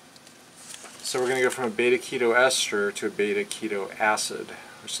 So we're going to go from a beta keto ester to a beta keto acid.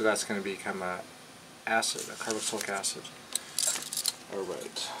 So that's going to become a acid, a carboxylic acid.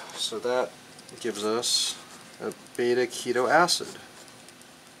 Alright, so that gives us a beta keto acid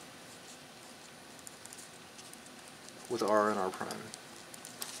with R and R prime.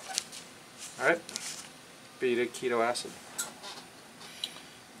 Alright, beta keto acid.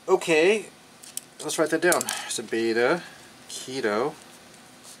 Okay, let's write that down. It's a beta keto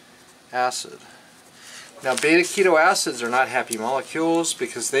acid. Now beta keto acids are not happy molecules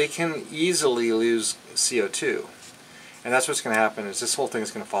because they can easily lose CO2. And that's what's going to happen is this whole thing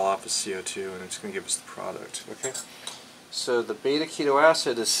is going to fall off as CO2 and it's going to give us the product. Okay. So the beta keto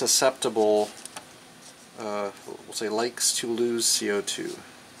acid is susceptible, we'll say likes to lose CO2.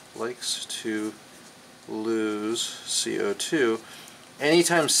 Likes to lose CO2.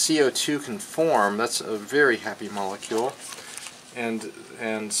 Anytime CO2 can form, that's a very happy molecule. And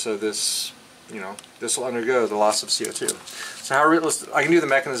so this, this will undergo the loss of CO2. So I can do the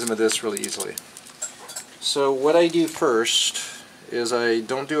mechanism of this really easily. So what I do first is I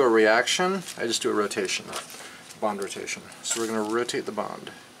don't do a reaction, I just do a rotation, bond rotation. So we're going to rotate the bond.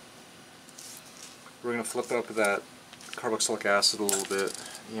 We're going to flip up that carboxylic acid a little bit,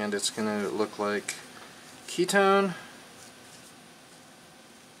 and it's going to look like ketone.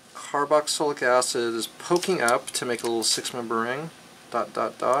 Carboxylic acid is poking up to make a little six-member ring, dot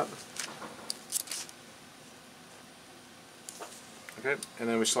dot dot. Okay, and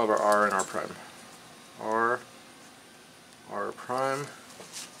then we still have our R and R prime. R prime.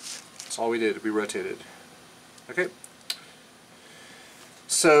 That's all we did, we rotated. Okay.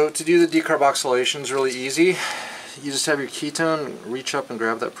 So to do the decarboxylation is really easy. You just have your ketone reach up and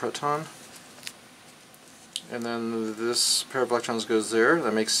grab that proton. And then this pair of electrons goes there,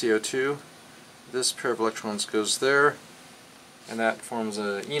 that makes CO2. This pair of electrons goes there, and that forms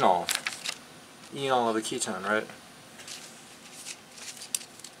an enol. Enol of a ketone, right?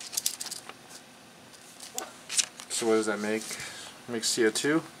 So what does that make? It makes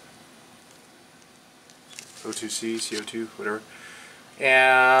CO2, O2C, CO2, whatever.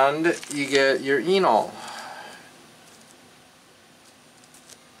 And you get your enol.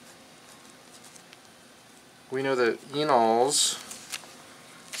 We know that enols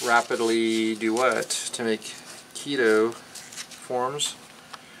rapidly do what to make keto forms?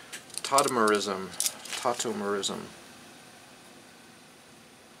 Tautomerism.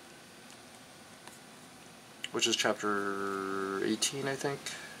 Which is chapter 18, I think.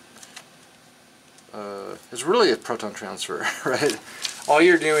 It's really a proton transfer, right? All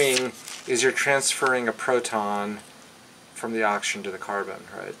you're doing is you're transferring a proton from the oxygen to the carbon,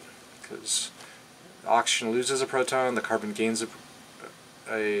 right? Because the oxygen loses a proton, the carbon gains a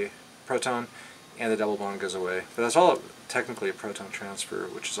proton, and the double bond goes away. But that's all technically a proton transfer,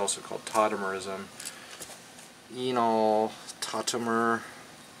 which is also called tautomerism. Enol tautomer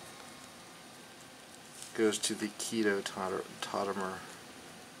goes to the keto tautomer.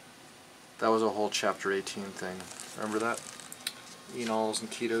 That was a whole chapter 18 thing. Remember that? Enols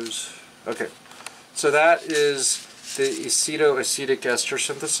and ketos. Okay, so that is the acetoacetic ester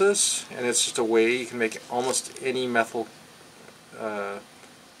synthesis, and it's just a way you can make almost any methyl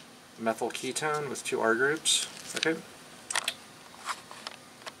ketone with 2 R groups. Okay.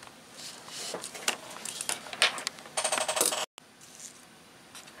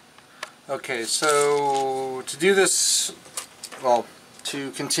 Okay, so to do this, well, to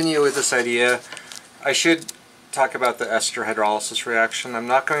continue with this idea, I should talk about the ester hydrolysis reaction. I'm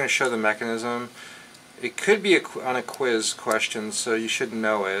not going to show the mechanism. It could be on a quiz question, so you should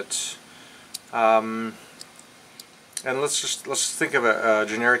know it. And let's think of a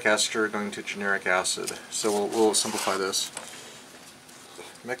generic ester going to generic acid. So we'll simplify this.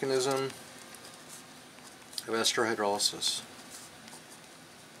 Mechanism of ester hydrolysis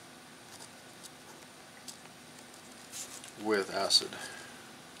with acid.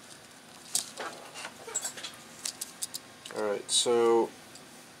 Alright, so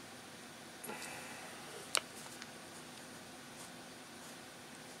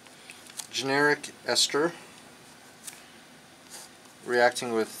generic ester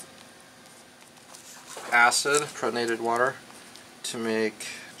reacting with acid, protonated water, to make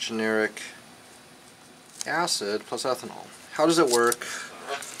generic acid plus ethanol. How does it work?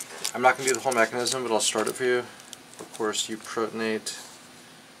 I'm not going to do the whole mechanism, but I'll start it for you. Of course, you protonate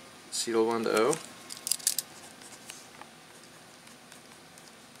acetyl bond O.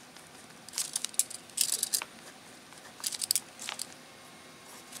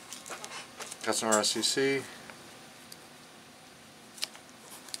 That's an RSCC.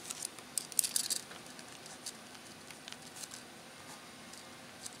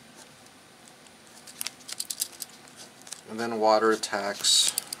 And then water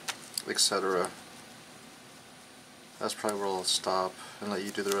attacks, etc. That's probably where I'll stop and let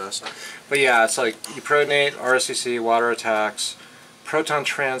you do the rest. But yeah, it's like you protonate, RSCC, water attacks, proton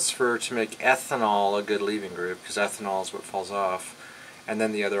transfer to make ethanol a good leaving group, because ethanol is what falls off, and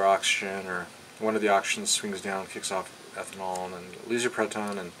then the other oxygen, or one of the oxygens swings down, kicks off ethanol, and then lose your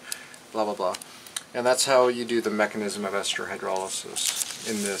proton, and blah blah blah. And that's how you do the mechanism of ester hydrolysis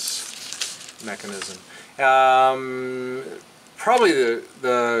in this mechanism. Probably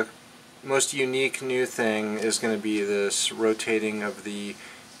the most unique new thing is going to be this rotating of the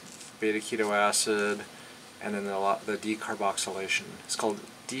beta keto acid and then the decarboxylation. It's called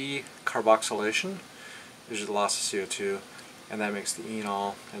decarboxylation. There's the loss of CO2, and that makes the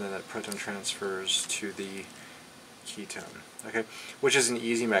enol, and then that proton transfers to the ketone. Okay, which is an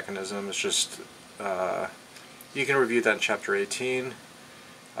easy mechanism. It's just you can review that in chapter 18.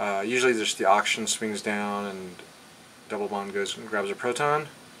 Usually just the oxygen swings down and double bond goes and grabs a proton,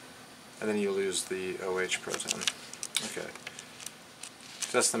 and then you lose the OH proton. Okay,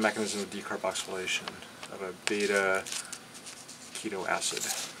 so that's the mechanism of decarboxylation of a beta keto acid.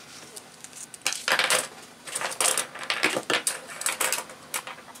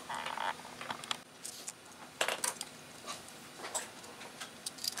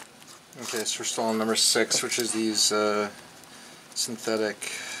 Okay, so we're still on number 6, which is these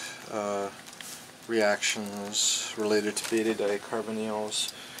synthetic reactions related to beta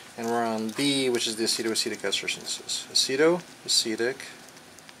dicarbonyls, and we're on B, which is the acetoacetic ester synthesis. Acetoacetic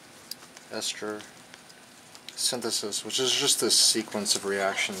ester synthesis, which is just this sequence of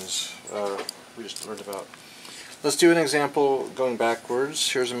reactions we just learned about. Let's do an example going backwards.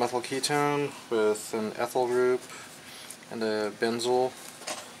 Here's a methyl ketone with an ethyl group and a benzyl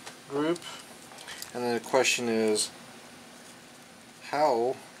group, and then the question is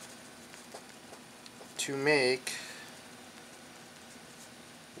how to make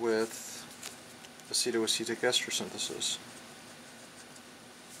with acetoacetic ester synthesis.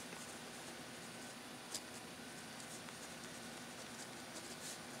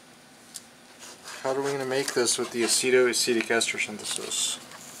 How are we going to make this with the acetoacetic ester synthesis?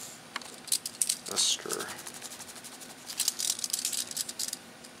 Ester.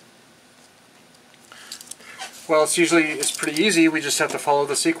 Well, it's pretty easy. We just have to follow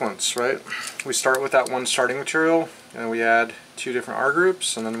the sequence, right? We start with that one starting material, and we add 2 different R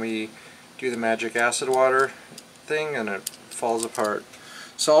groups, and then we do the magic acid water thing, and it falls apart.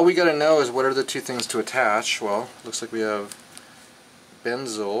 So all we got to know is what are the 2 things to attach. Well, looks like we have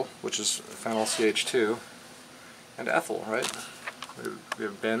benzyl, which is phenyl CH2, and ethyl, right? We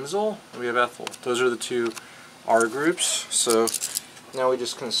have benzyl and we have ethyl. Those are the two R groups. So now we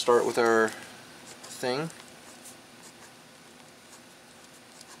just can start with our thing.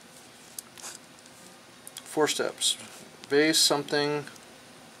 Four steps. Base something,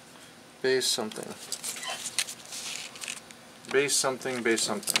 base something. Base something, base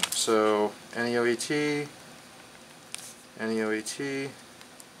something. So NeOAT, NeOAT.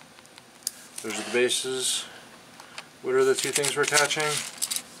 Those are the bases. What are the two things we're attaching?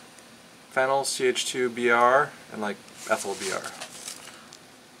 Phenyl CH2Br and like ethyl Br.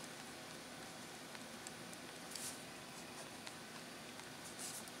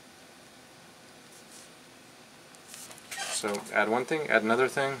 So add one thing, add another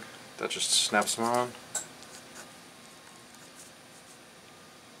thing, that just snaps them on.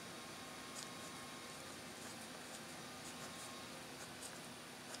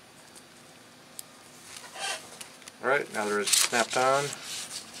 Alright, now they're snapped on.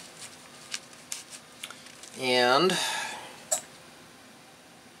 And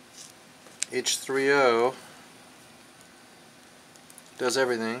ch3 does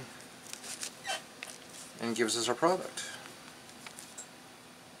everything and gives us our product.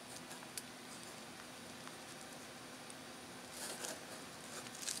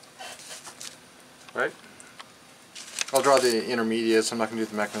 Right? I'll draw the intermediates. I'm not going to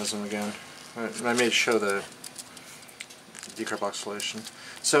do the mechanism again. I may show the decarboxylation.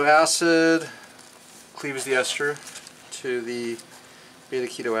 So acid cleaves the ester to the beta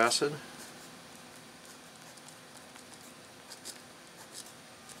keto acid.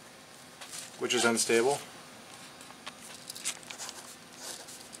 Which is unstable.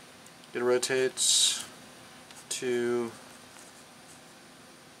 It rotates to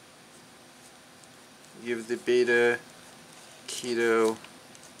give the beta keto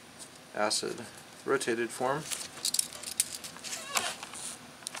acid rotated form.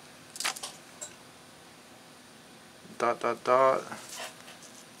 Dot dot dot.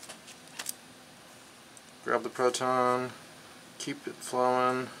 Grab the proton, keep it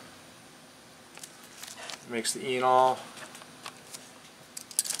flowing. Makes the enol.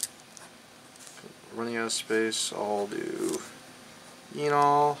 Running out of space, I'll do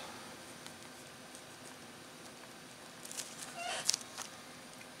enol.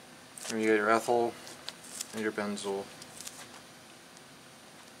 And you get your ethyl and your benzyl.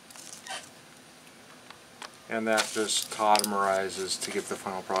 And that just tautomerizes to get the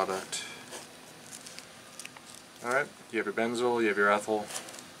final product. Alright, you have your benzyl, you have your ethyl.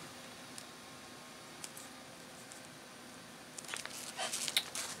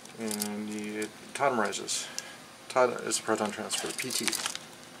 And it tautomerizes. Is a proton transfer, PT.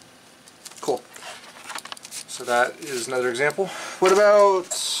 Cool. So that is another example. What about,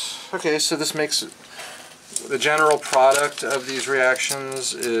 okay, so this makes it, the general product of these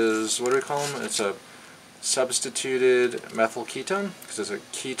reactions is, what do we call them? It's a substituted methyl ketone, because it's a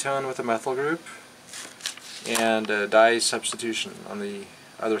ketone with a methyl group, and a disubstitution on the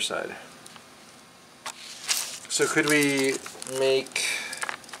other side. So could we make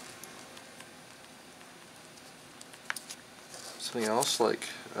something else, like,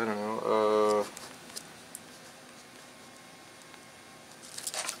 I don't know,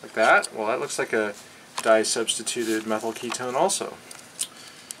 like that? Well, that looks like a disubstituted methyl ketone also.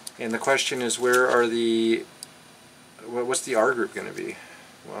 And the question is, where are the, what's the R group going to be?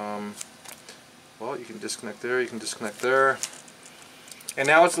 Well, you can disconnect there, you can disconnect there. And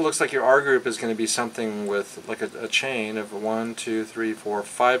now it looks like your R group is going to be something with like a chain of 1, 2, 3, 4,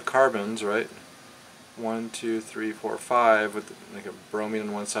 5 carbons, right? 1, 2, 3, 4, 5 with like a bromine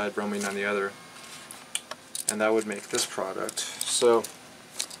on one side, bromine on the other. And that would make this product. So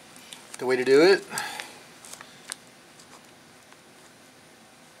the way to do it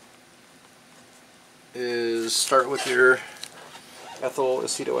is start with your ethyl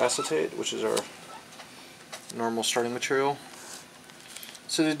acetoacetate, which is our normal starting material.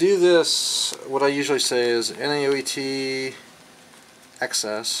 So to do this, what I usually say is NaOET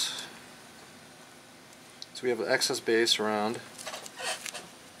excess. So we have an excess base around,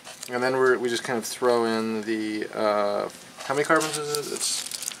 and then we just kind of throw in the how many carbons is it?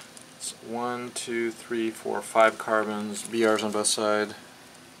 It's 1, 2, 3, 4, 5 carbons, BRs on both sides.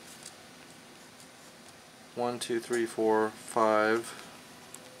 1, 2, 3, 4, 5.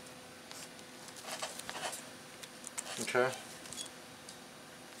 Okay.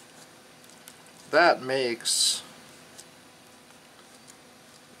 That makes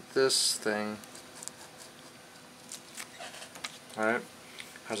this thing. Alright,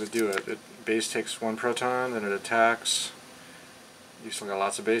 how does it do it? Base takes one proton, then it attacks, you still got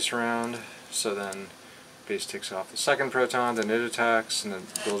lots of base around, so then base takes off the second proton, then it attacks, and then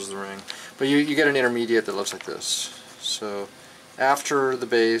builds the ring. But you get an intermediate that looks like this. So after the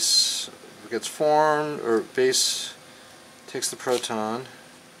base gets formed, or base takes the proton,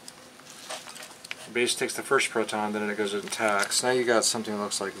 base takes the first proton, then it goes and attacks. Now you got something that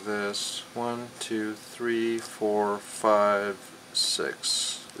looks like this. 1, 2, 3, 4, 5,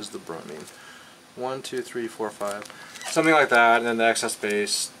 6 is the bromine. 1, 2, 3, 4, 5. Something like that, and then the excess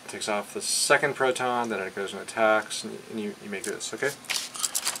base takes off the second proton, then it goes and attacks, and you make this, okay?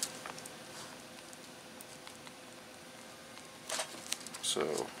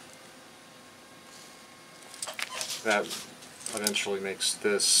 So that eventually makes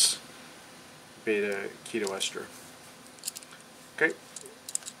this beta ketoester. Okay,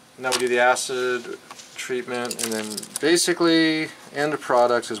 now we do the acid treatment, and then basically end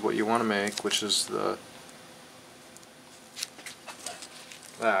product is what you want to make, which is that,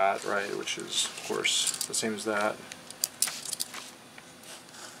 right, which is of course the same as that.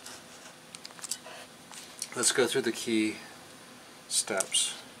 Let's go through the key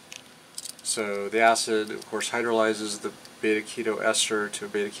steps. So the acid, of course, hydrolyzes the beta keto ester to a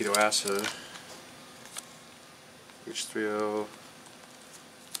beta keto acid. H3O,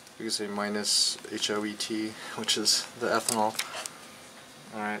 you can say minus HOET, which is the ethanol.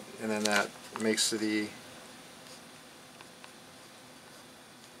 Alright, and then that makes the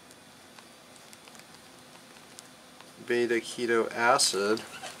beta keto acid,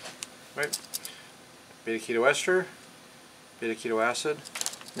 right? Beta keto ester, beta keto acid.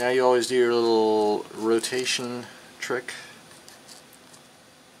 Now you always do your little rotation trick.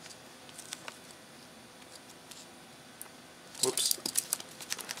 Whoops.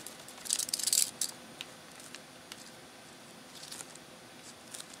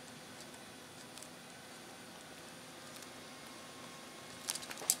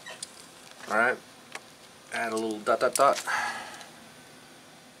 Alright, add a little dot dot dot,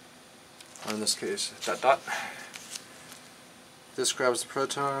 or in this case dot dot. This grabs the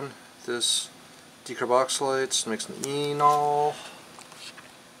proton, this decarboxylates, makes an enol.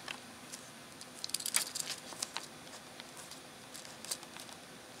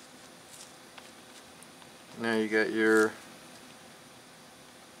 Now you get your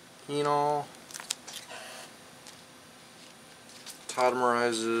enol,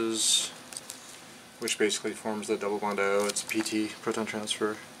 tautomerizes, which basically forms the double bond O. It's a PT, proton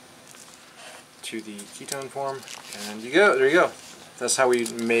transfer, to the ketone form, and you go. There you go. That's how we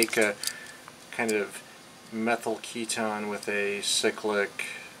make a kind of methyl ketone with a cyclic,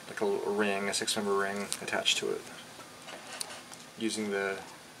 like a ring, a 6-member ring attached to it, using the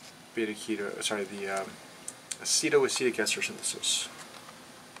beta keto, sorry, the acetoacetic ester synthesis.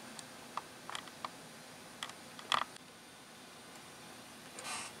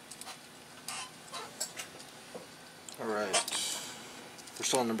 Alright, we're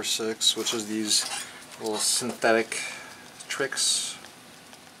still on number 6, which is these little synthetic tricks.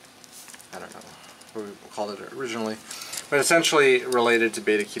 I don't know what we called it originally, but essentially related to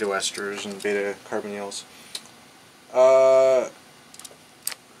beta keto esters and beta carbonyls.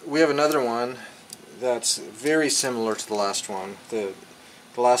 We have another one that's very similar to the last one. The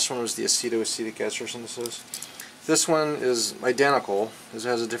last one was the acetoacetic ester synthesis. This one is identical. It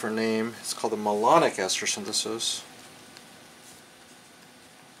has a different name. It's called the malonic ester synthesis.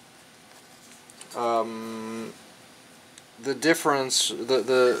 The difference,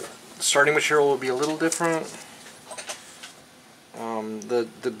 the starting material will be a little different.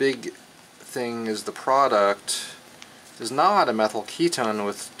 The big thing is the product is not a methyl ketone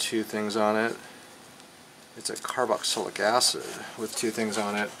with 2 things on it. It's a carboxylic acid with 2 things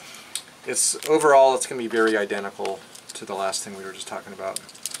on it. Overall it's going to be very identical to the last thing we were just talking about.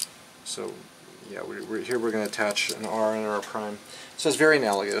 So yeah, here we're going to attach an R and an R prime. So it's very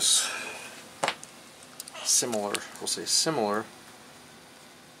analogous. Similar, we'll say similar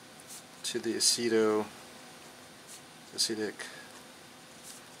to the acetic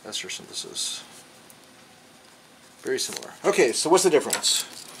ester synthesis. Very similar. Okay, so what's the difference?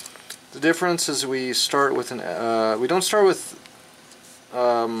 The difference is we start with we don't start with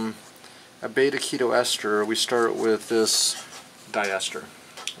a beta keto ester. We start with this diester.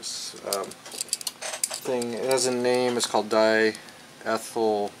 This thing, it has a name. It's called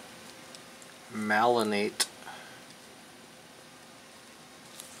diethyl malonate.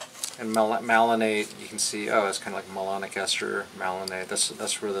 And malonate, you can see, oh, it's kind of like malonic ester, malonate.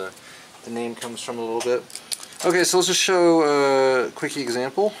 That's where the name comes from a little bit. Okay, so let's just show a quick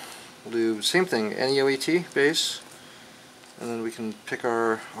example. We'll do the same thing, NeOET base, and then we can pick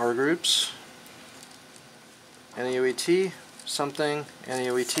our R groups. NeOET, something,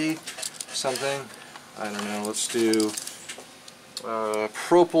 NaOET something. I don't know, let's do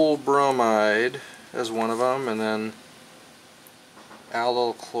propyl bromide as one of them, and then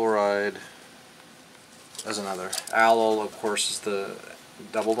allyl chloride as another. Allyl, of course, is the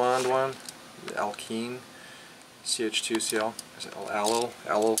double bond one, the alkene, CH2Cl. Is it allyl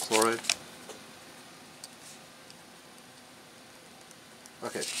chloride?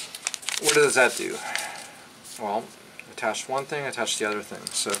 Okay, what does that do? Well, attach one thing, attach the other thing.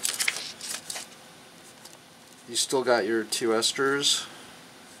 So you still got your two esters,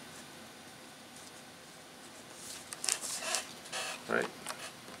 right?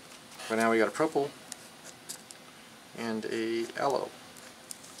 But now we got a propyl and a allo.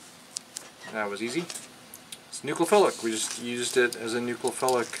 That was easy. It's nucleophilic. We just used it as a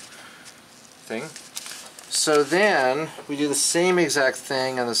nucleophilic thing. So then we do the same exact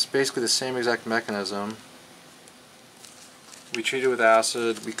thing, and this basically the same exact mechanism. We treat it with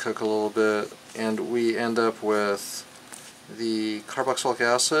acid, we cook a little bit, and we end up with the carboxylic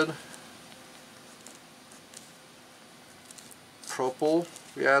acid, propyl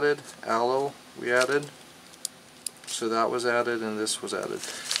we added, allo we added, so that was added and this was added.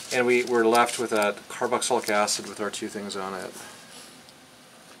 And we were left with that carboxylic acid with our two things on it.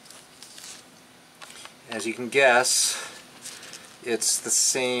 As you can guess, it's the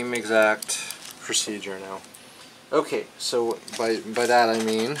same exact procedure now. Okay, so by that I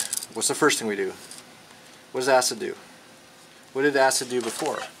mean, what's the first thing we do? What does acid do? What did acid do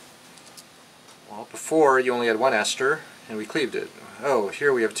before? Well, before you only had one ester, and we cleaved it. Oh,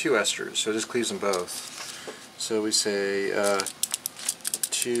 here we have two esters, so it just cleaves them both. So we say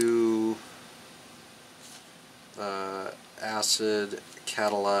two acid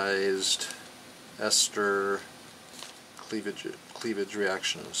catalyzed ester cleavage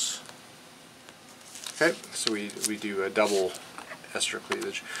reactions. Okay, so we do a double ester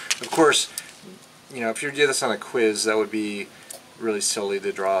cleavage. Of course, you know, if you did this on a quiz, that would be really silly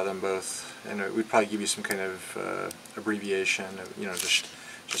to draw them both, and we'd probably give you some kind of abbreviation. You know,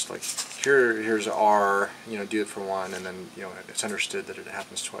 just like here's R. You know, do it for one, and then you know it's understood that it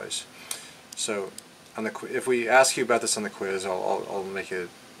happens twice. So on the if we ask you about this on the quiz, I'll make it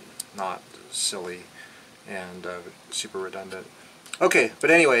not silly and super redundant. Okay, but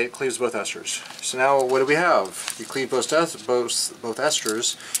anyway, it cleaves both esters. So now what do we have? You cleave both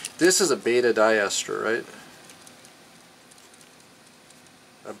esters. This is a beta diester, right?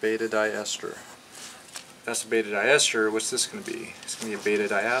 A beta diester. That's a beta diester. What's this going to be? It's going to be a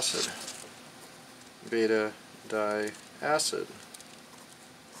beta diacid. Beta diacid.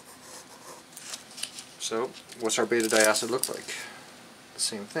 So, what's our beta diacid look like? The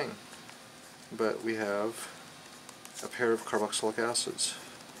same thing. But we have a pair of carboxylic acids.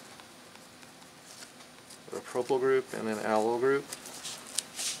 A propyl group and an allyl group.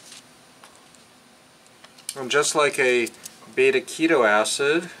 And just like a beta keto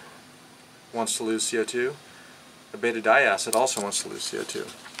acid wants to lose CO2, a beta diacid also wants to lose CO2.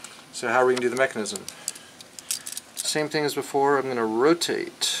 So how are we going to do the mechanism? Same thing as before, I'm going to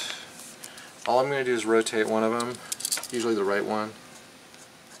rotate. All I'm going to do is rotate one of them, usually the right one,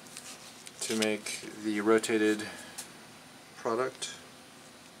 to make the rotated product.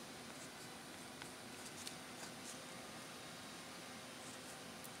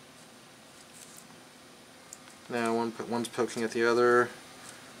 Now one's poking at the other.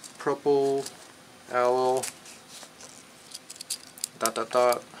 Propyl, allyl, dot dot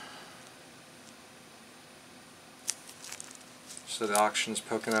dot. So the oxygen's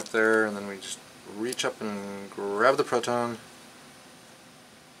poking up there, and then we just reach up and grab the proton.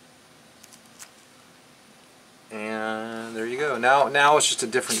 And there you go. Now it's just a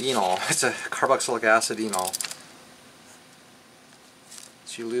different enol. It's a carboxylic acid enol.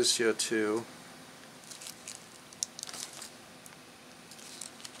 So you lose CO2.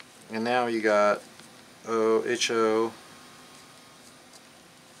 And now you got HO,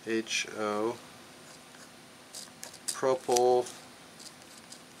 propyl,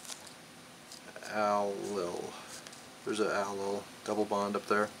 allyl. There's an allyl double bond up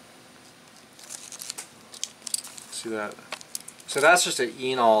there. See that? So that's just an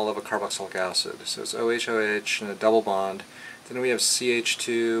enol of a carboxylic acid. So it's OH and a double bond. Then we have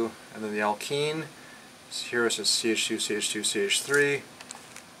CH2 and then the alkene. So here it says CH2, CH2, CH3.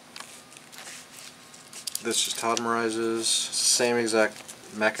 This just tautomerizes. Same exact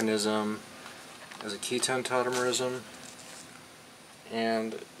mechanism as a ketone tautomerism.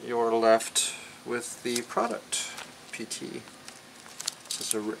 And you're left with the product, PT. So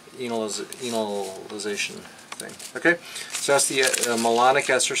it's a enolization thing. Okay, so that's the malonic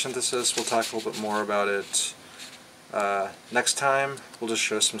ester synthesis. We'll talk a little bit more about it Next time, we'll just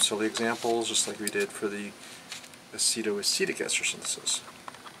show some silly examples, just like we did for the acetoacetic ester synthesis.